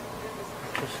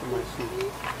 Just my son.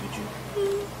 Did you?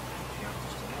 You have to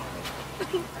stay away.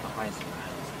 Papa is in my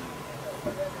hands now.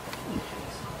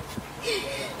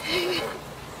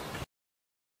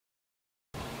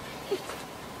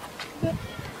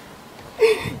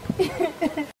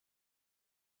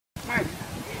 Mike,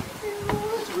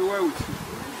 it will be well with you.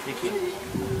 Thank you.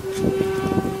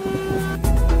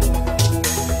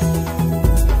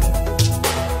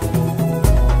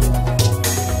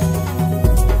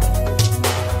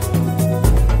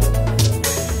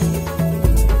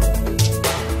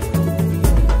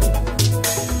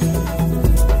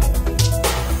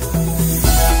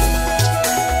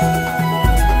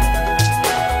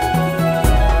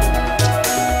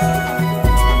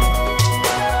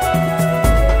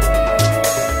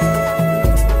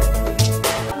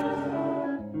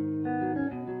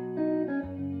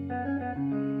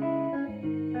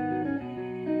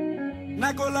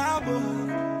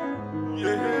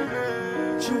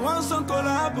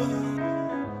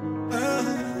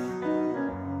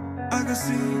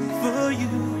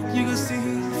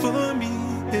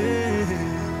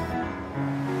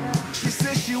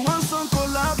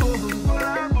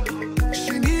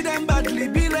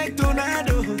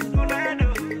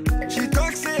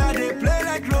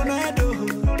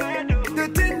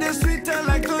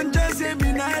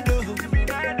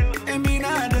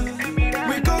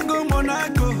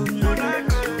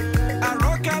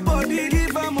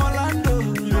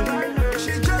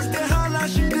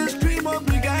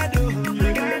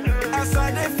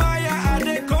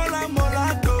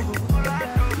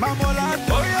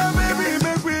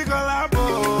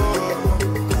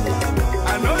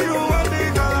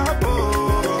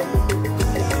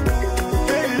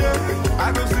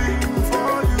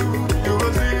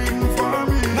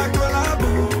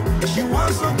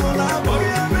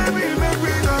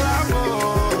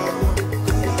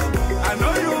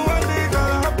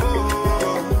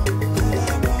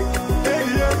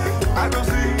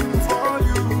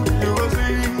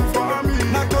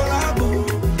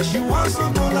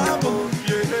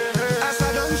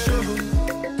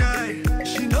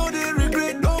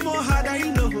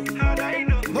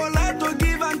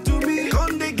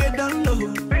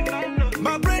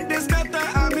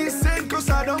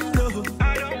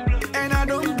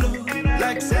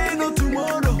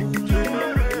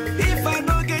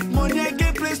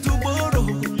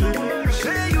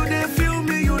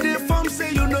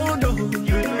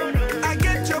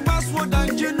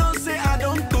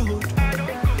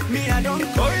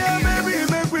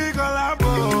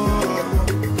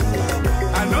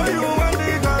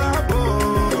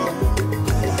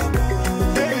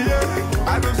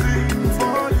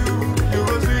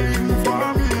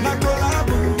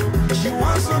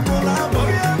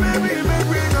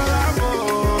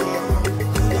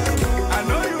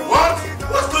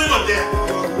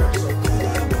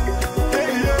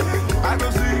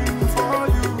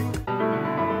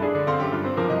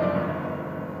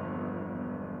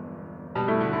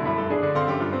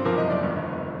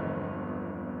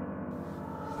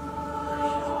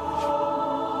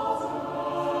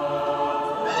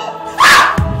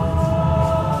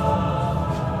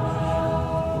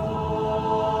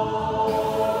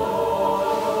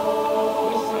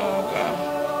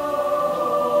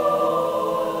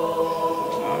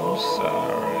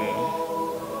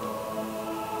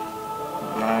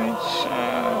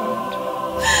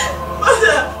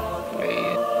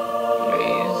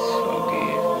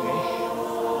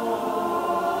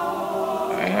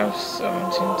 have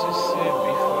something to say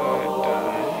before I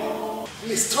die.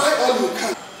 Please try all you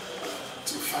can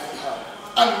to find her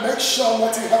and make sure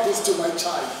nothing happens to my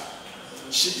child.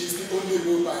 She is the only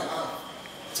hope I have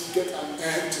to get an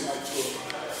end to my throne.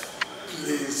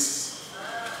 Please.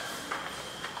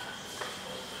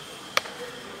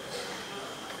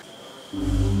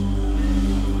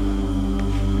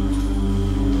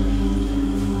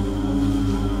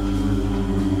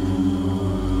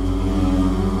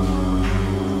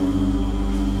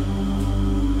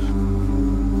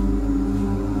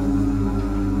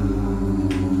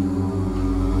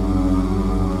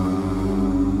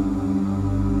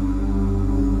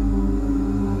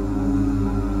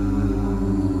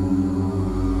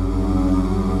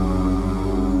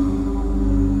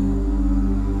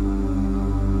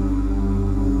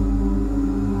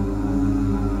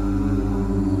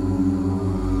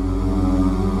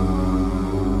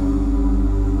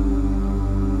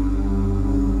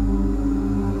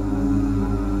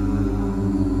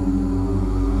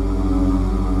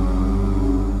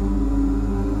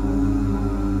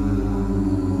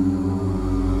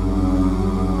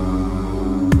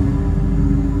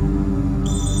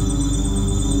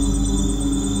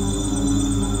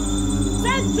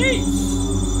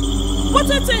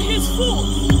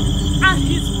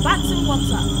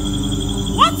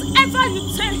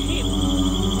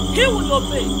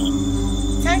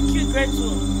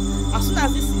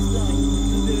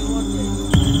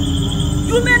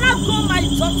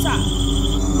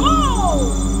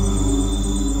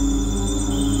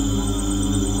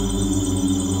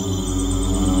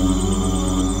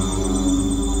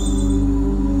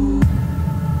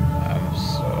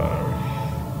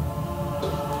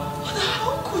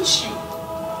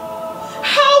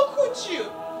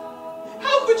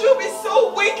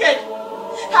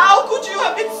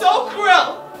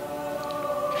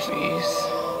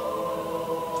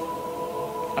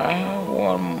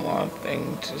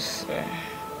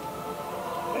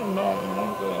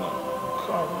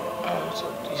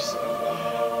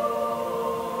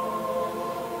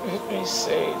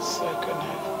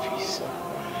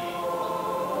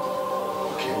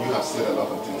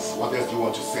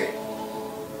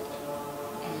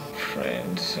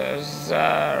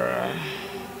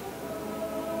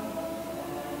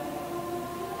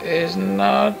 Is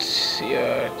not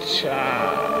your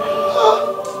child.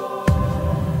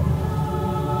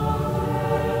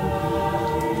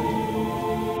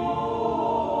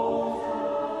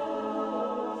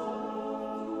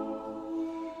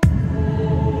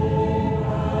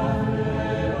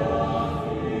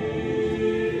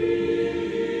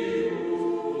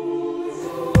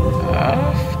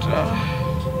 After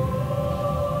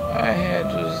I had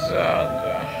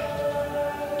Uzaga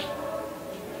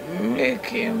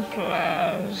making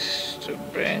plans to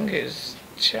bring his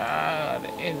child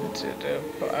into the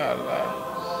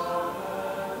palace,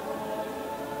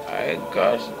 I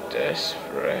got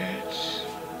desperate.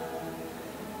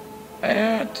 I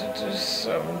had to do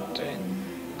something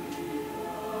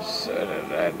so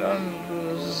that I don't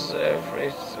lose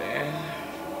everything.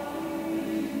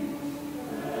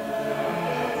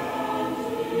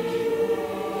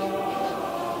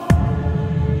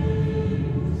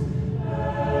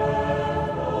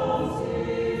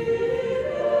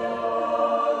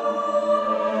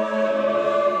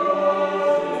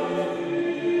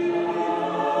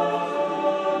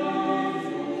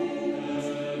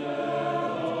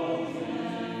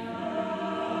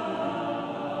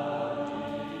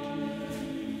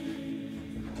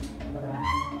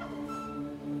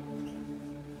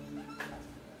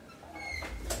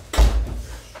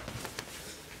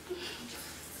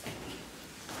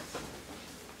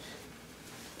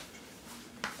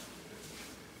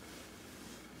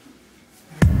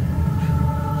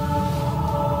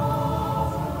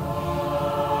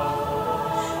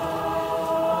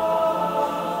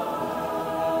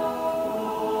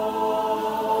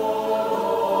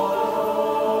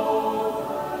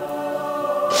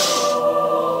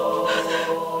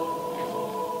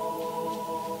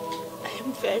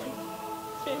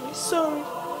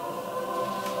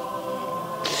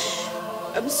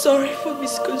 Sorry for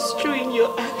misconstruing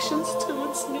your actions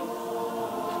towards me.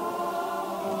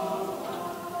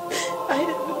 I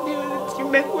never knew that you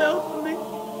meant well for me.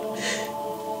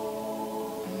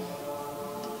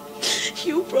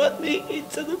 You brought me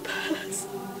into the palace.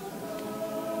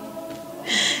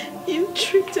 You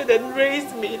treated and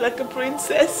raised me like a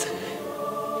princess.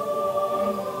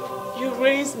 You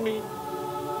raised me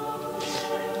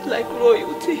like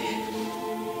royalty.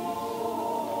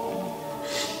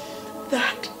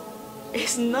 That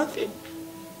is nothing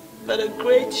but a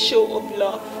great show of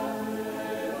love.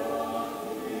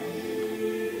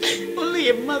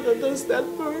 Only a mother does that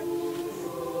for her.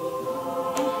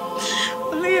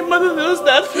 Only a mother does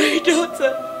that for her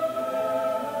daughter.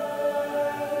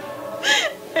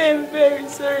 I am very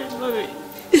sorry, Mommy.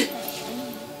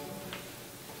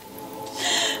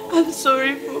 I'm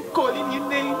sorry for calling you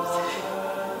names.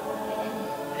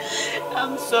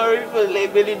 I'm sorry for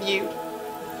labeling you.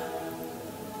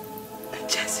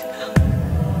 Jessica,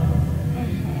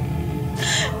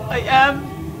 I am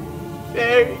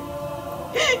very,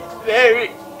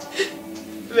 very,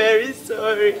 very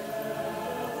sorry.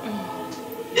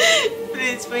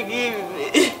 Please forgive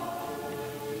me.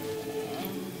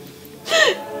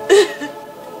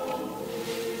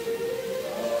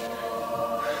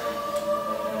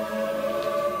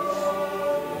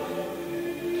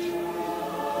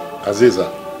 Aziza,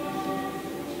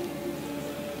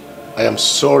 I am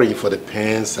sorry for the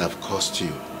pains I've caused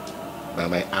you by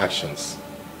my actions.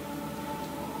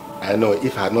 I know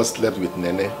if I had not slept with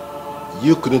Nene,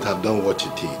 you couldn't have done what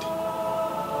you did.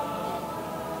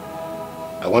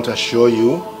 I want to assure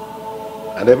you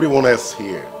and everyone else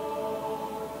here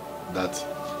that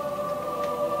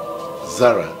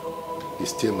Zara is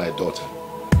still my daughter.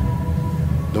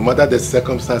 No matter the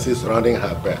circumstances surrounding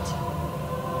her birth,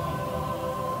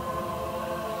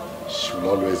 she will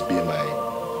always be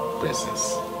my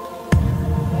princess.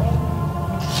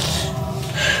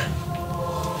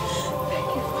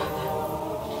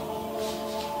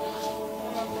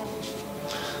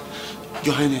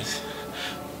 Your Highness,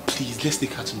 please, let's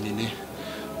take her to Nene.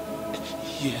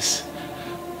 Yes.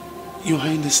 Your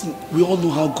Highness, we all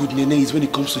know how good Nene is when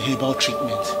it comes to herbal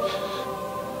treatment.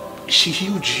 She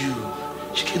healed you.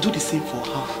 She can do the same for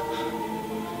her.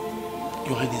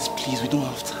 Your Highness, please, we don't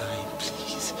have time.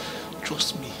 Please,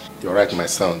 trust me. You're right, my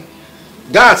son.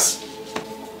 Gas!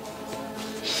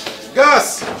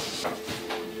 Gas!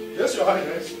 Yes, Your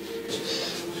Highness.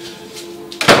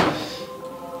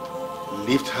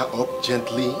 Lift her up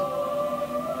gently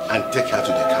and take her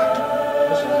to the car.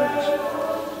 Yes, Your Highness.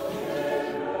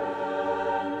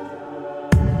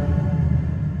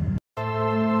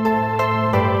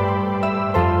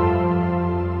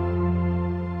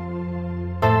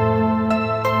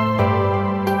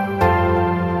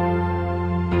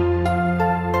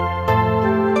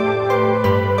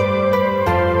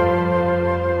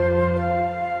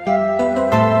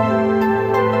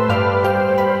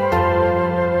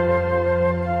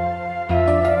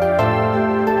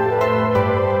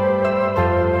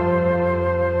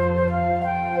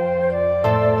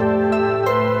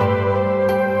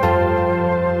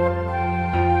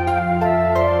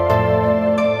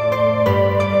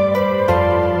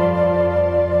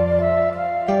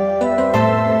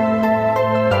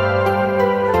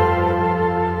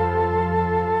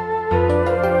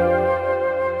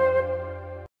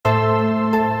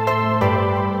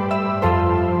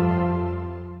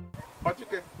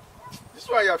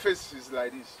 Face is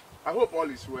like this. I hope all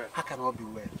is well. How can all be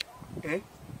well? Eh?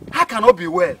 How can all be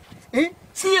well? Eh?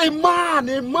 See a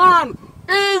man.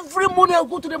 Every morning I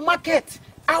go to the market.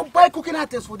 I'll buy cooking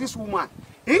items for this woman.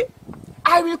 Eh?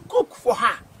 I will cook for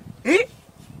her. Eh?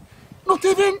 Not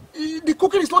even, the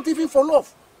cooking is not even for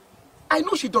love. I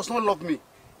know she does not love me.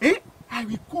 Eh? I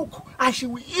will cook and she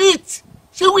will eat.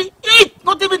 She will eat,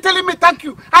 not even telling me thank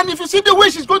you. And if you see the way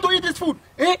she's going to eat this food,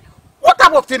 eh? What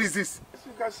type of thing is this? As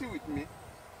you can see with me,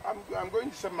 I'm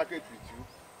going to some market with you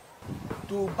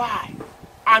to buy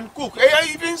and cook.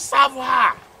 I even serve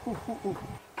her.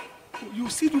 You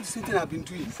still do the same thing I've been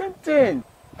doing. The same thing.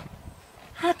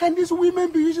 How can these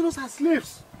women be using us as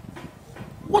slaves?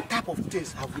 What type of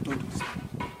things have we done to this?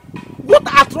 What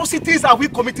atrocities have we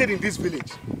committed in this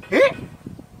village? Eh?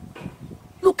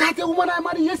 Look at the woman I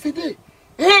married yesterday.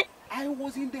 Eh? I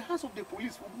was in the hands of the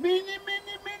police for many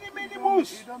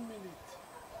months. You don't mean it.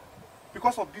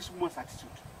 Because of this woman's attitude.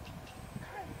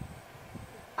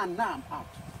 And now I'm out.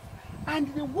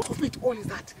 And the worst of it all is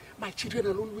that my children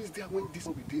are always there when this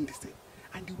will be doing the same.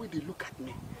 And the way they look at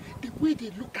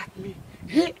me.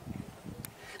 Hey,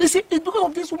 you see, it's because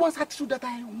of this woman's attitude that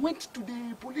I went to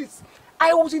the police.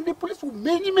 I was in the police for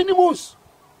many months.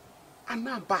 And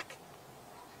now I'm back.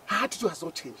 Her attitude has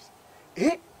not changed.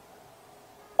 Eh?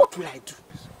 What will I do?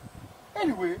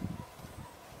 Anyway,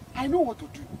 I know what to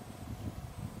do.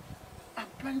 I'm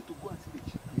planning to go and see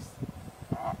the chief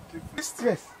priest.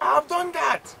 Yes. I've done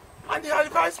that. And they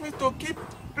advised me to keep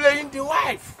playing the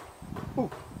wife. Oh.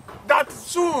 That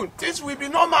soon, this will be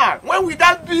normal. When will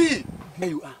that be? There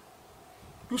you are.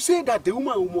 You say that the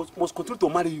woman must continue to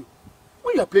marry you.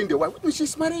 When you are playing the wife,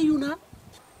 she's marrying you now.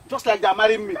 Just like they are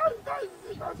marrying me.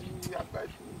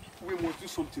 We must do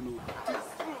something.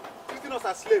 Treating us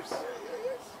as slaves.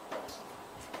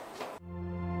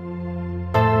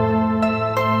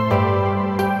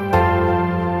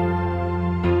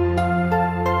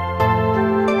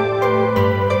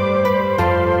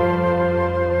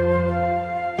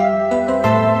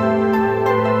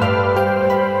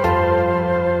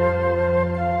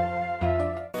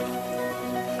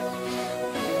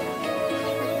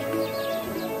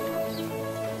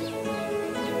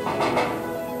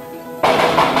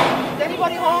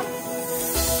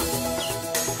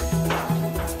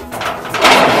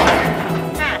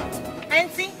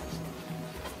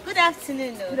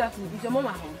 afternoon. Good afternoon. Is your mom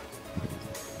at home?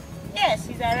 Yes,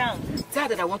 she's around. Tell her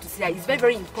that I want to see her. It's very,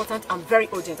 very important and very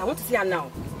urgent. I want to see her now.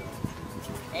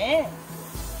 Eh?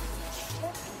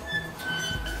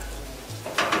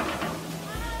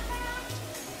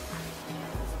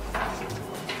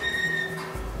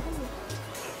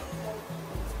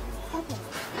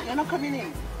 You're not coming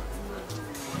in.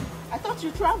 I thought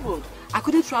you traveled. I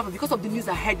couldn't travel because of the news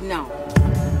I heard now.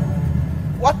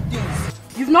 What news?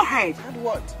 You've not heard? Heard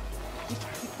what?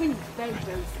 The queen is very,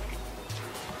 very sick.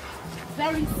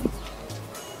 Very sick.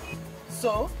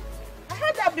 So? I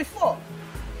heard that before.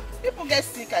 People get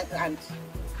sick and is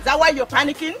that why you're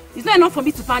panicking? It's not enough for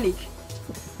me to panic.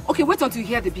 Okay, wait until you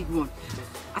hear the big one.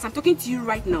 As I'm talking to you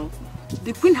right now,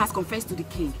 the queen has confessed to the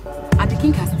king, and the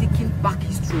king has taken back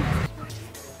his throne.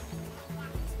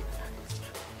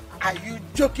 Are you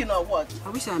joking or what? I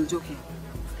wish I am joking.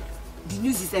 The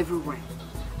news is everywhere.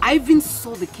 I even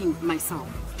saw the king myself.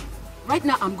 Right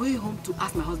now, I'm going home to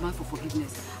ask my husband for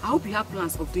forgiveness. I hope you have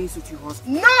plans of doing so to your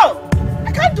husband. No!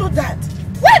 I can't do that.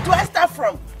 Where do I start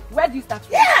from? Where do you start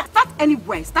from? Yeah! Start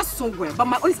anywhere. Start somewhere. But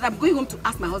my only is I'm going home to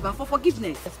ask my husband for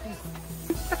forgiveness. Yes, please.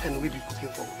 How can we be cooking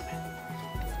for women?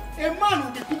 A man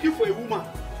will be cooking for a woman.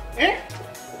 Eh?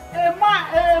 A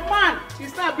man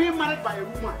is not being married by a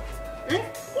woman. Eh?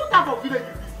 What type of village is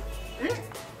this? Eh?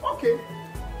 Okay.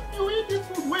 You eat this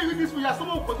food, where you eat this food, you are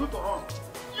someone who continue to run.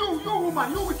 You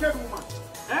woman, you wicked woman.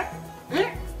 Eh?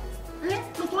 Eh? Eh?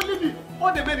 It's only me.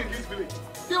 All the men in this village,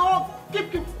 they all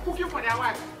keep cooking for their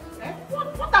wives. Eh?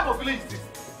 What type of village is this?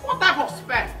 What type of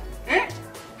spell? Eh?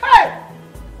 Hey!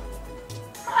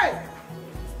 Hey!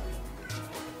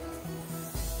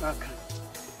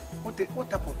 What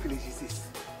type of village is this?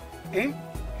 Eh?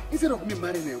 Instead of me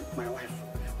marrying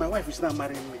my wife is not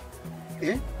marrying me.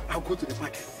 Eh? I'll go to the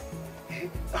market. Eh?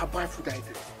 I'll buy food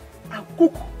items. I'll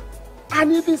cook.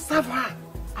 And even serve her.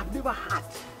 I've never had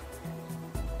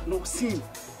seen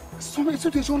so many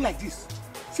situations like this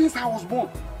since I was born.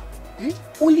 Eh?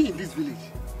 Only in this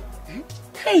village. Eh?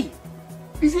 Hey!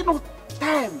 Is it not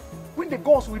time when the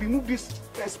gods will remove this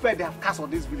spell they have cast on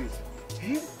this village?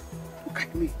 Eh? Look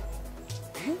at me.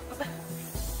 Eh? Papa.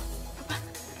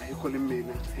 Are you calling me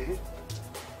now? Eh?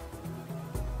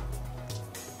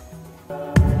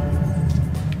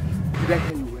 Did I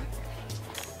hear you well?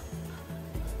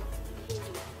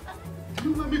 Do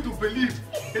you want me to believe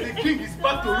that the king is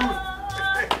back to rule?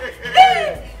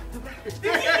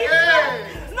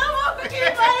 No more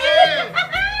cooking for you!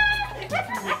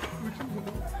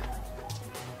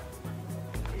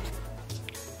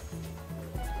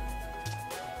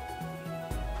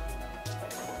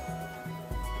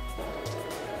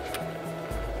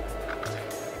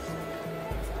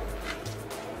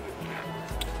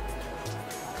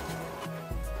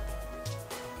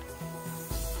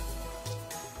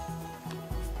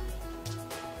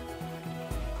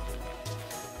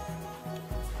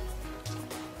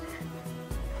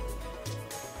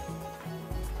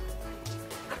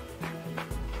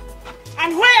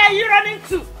 And where are you running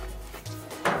to?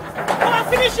 Come and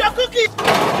finish your cookie!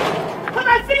 Come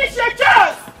and finish your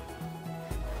chores!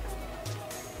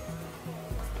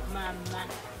 Mama,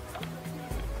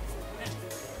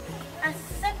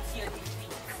 accept your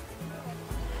defeat.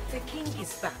 The king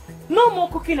is back. No more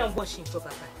cooking and washing for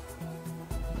Baba.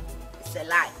 It's a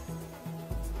lie.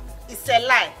 It's a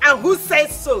lie. And who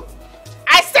says so?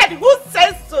 I said who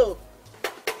says so?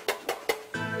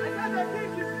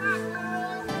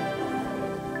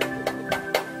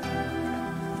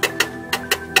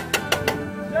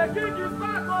 The king is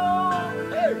back, oh!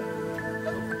 Hey!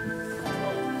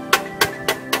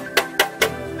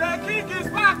 The king is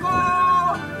back, oh!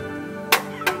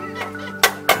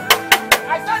 I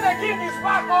said the king is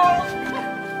back, oh!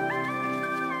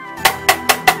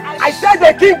 I said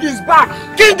the king is back!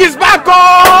 King is back,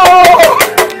 oh!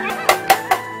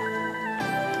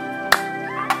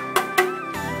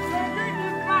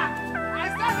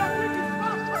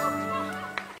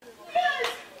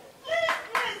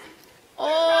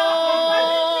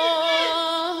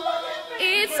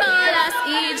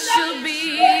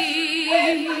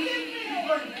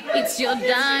 It's your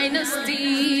dynasty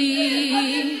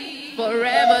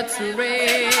forever to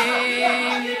reign.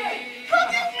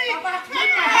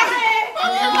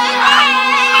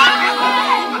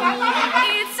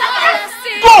 It's all as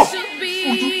it should be.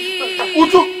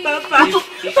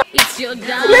 It's your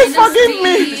dynasty. Please forgive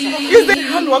me. Is the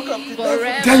handwork of the devil?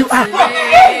 There you are.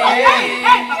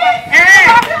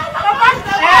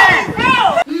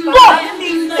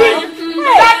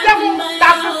 That devil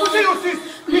that's been pushing you since.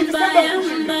 He's the same devil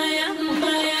pushing you.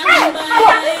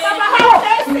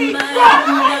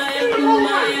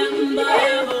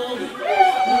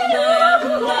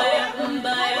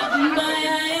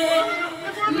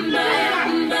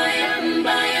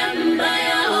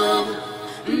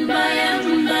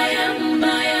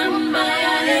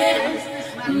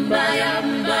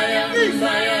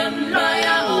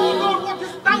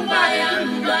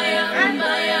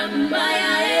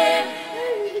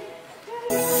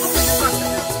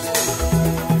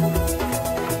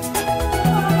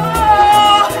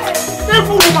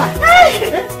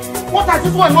 has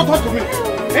this one not done to me?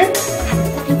 Eh? I'm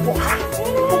cooking for her,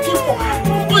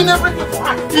 doing everything for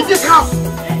her in this house.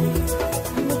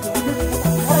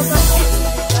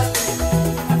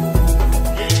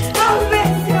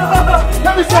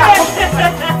 Let me say I come to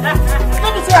this house.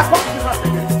 Let me say I come to this house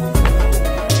again.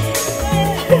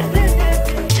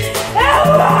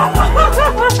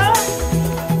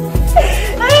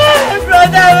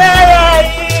 Brother, where are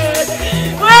you?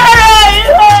 Where are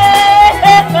you?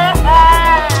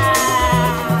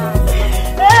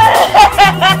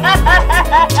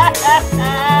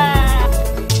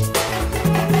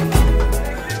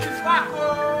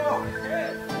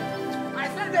 I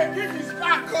said the king is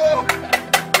back, oh!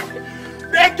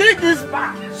 The king is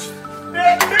back! The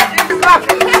king is back!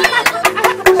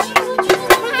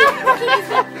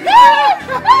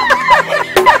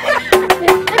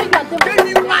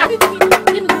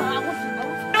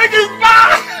 King is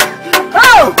back!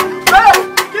 Oh! Oh!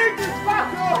 King is back,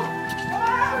 oh!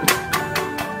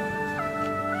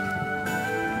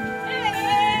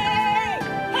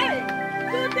 Hey!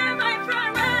 Today, my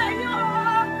friend, where are you?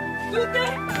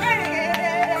 Today, hey!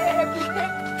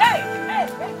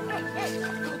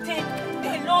 Today,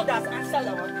 the Lord has answered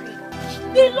our prayer.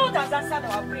 The Lord has answered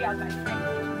our prayer, my friend.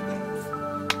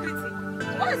 Pretty,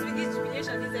 what is with this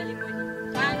jubilation this early morning?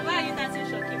 And why are you dancing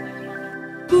shocking, my mother?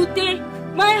 Today,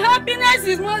 my happiness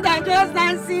is more than just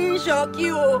dancing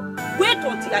shocky. Wait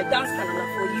until I dance Kalala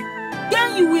for you.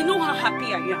 Then you will know how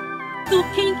happy I am. The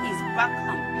king is back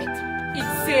and better.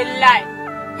 It's a lie.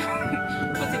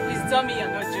 Pretty, please tell me you're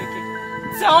not joking.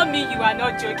 Tell me you are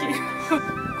not joking.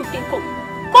 Okay, come.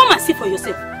 Come and see for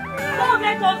yourself. Come,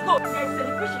 let us go. There's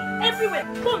celebration everywhere.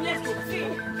 Come, let's go.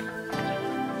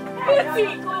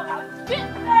 Pretty.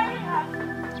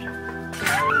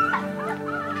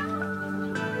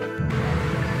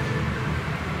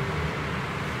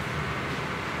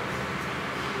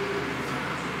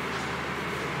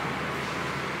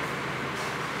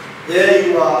 There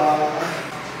you are.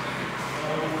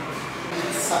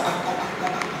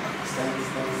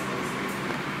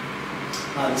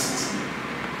 Now listen to me.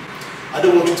 I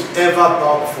don't want you to ever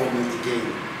bow before me again.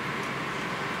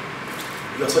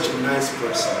 You are such a nice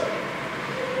person,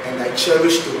 and I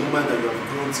cherish the woman that you have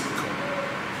grown to become.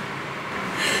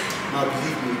 Now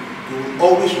believe me, you will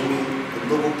always remain the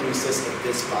noble princess of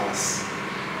this palace,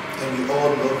 and we all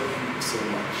love you so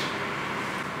much.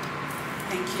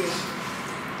 Thank you.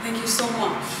 Thank you so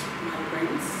much, my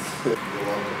friends. You're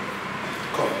welcome.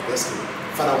 Come, let's go.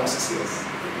 Father wants to see us.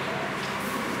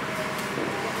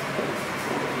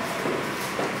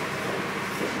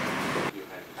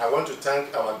 I want to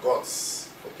thank our gods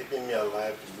for keeping me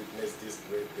alive to witness this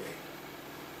great day.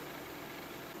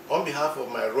 On behalf of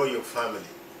my royal family,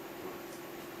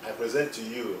 I present to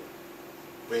you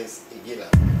Prince Igila.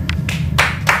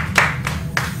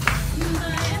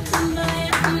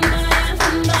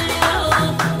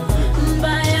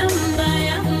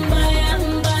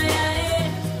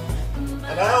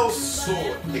 And I also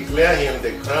declare him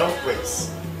the crown prince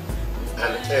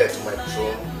and heir to my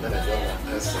throne and I join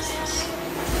my ancestors.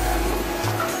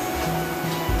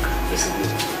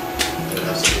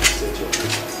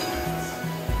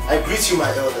 I greet you,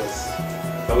 my elders.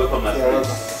 Welcome, my friends.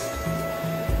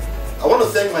 I want to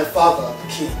thank my father, the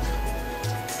king,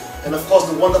 and of course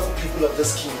the wonderful people of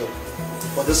this kingdom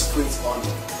for this great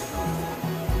honor.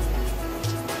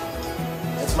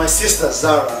 And to my sister,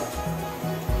 Zara,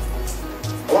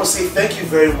 I want to say thank you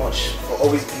very much for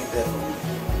always being there for me.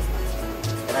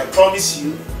 And I promise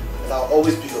you that I'll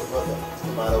always be your brother,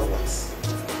 no matter what.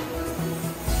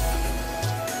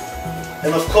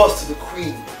 And of course to the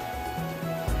Queen,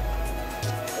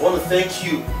 I want to thank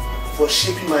you for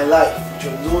shaping my life with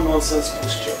your no-nonsense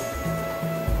posture.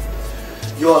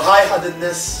 Your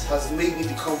high-heartedness has made me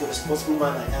become the responsible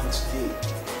man I am today.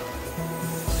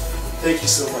 Thank you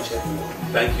so much, everyone.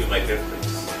 Thank you, my dear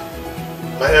prince.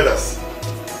 My elders,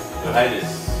 Your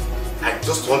Highness, I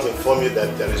just want to inform you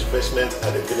that there is refreshment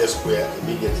at the village square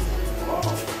immediately.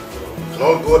 You can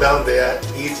all go down there,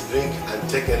 eat, drink, and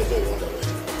take anything you want away.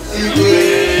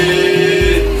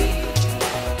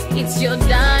 It's your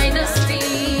dine.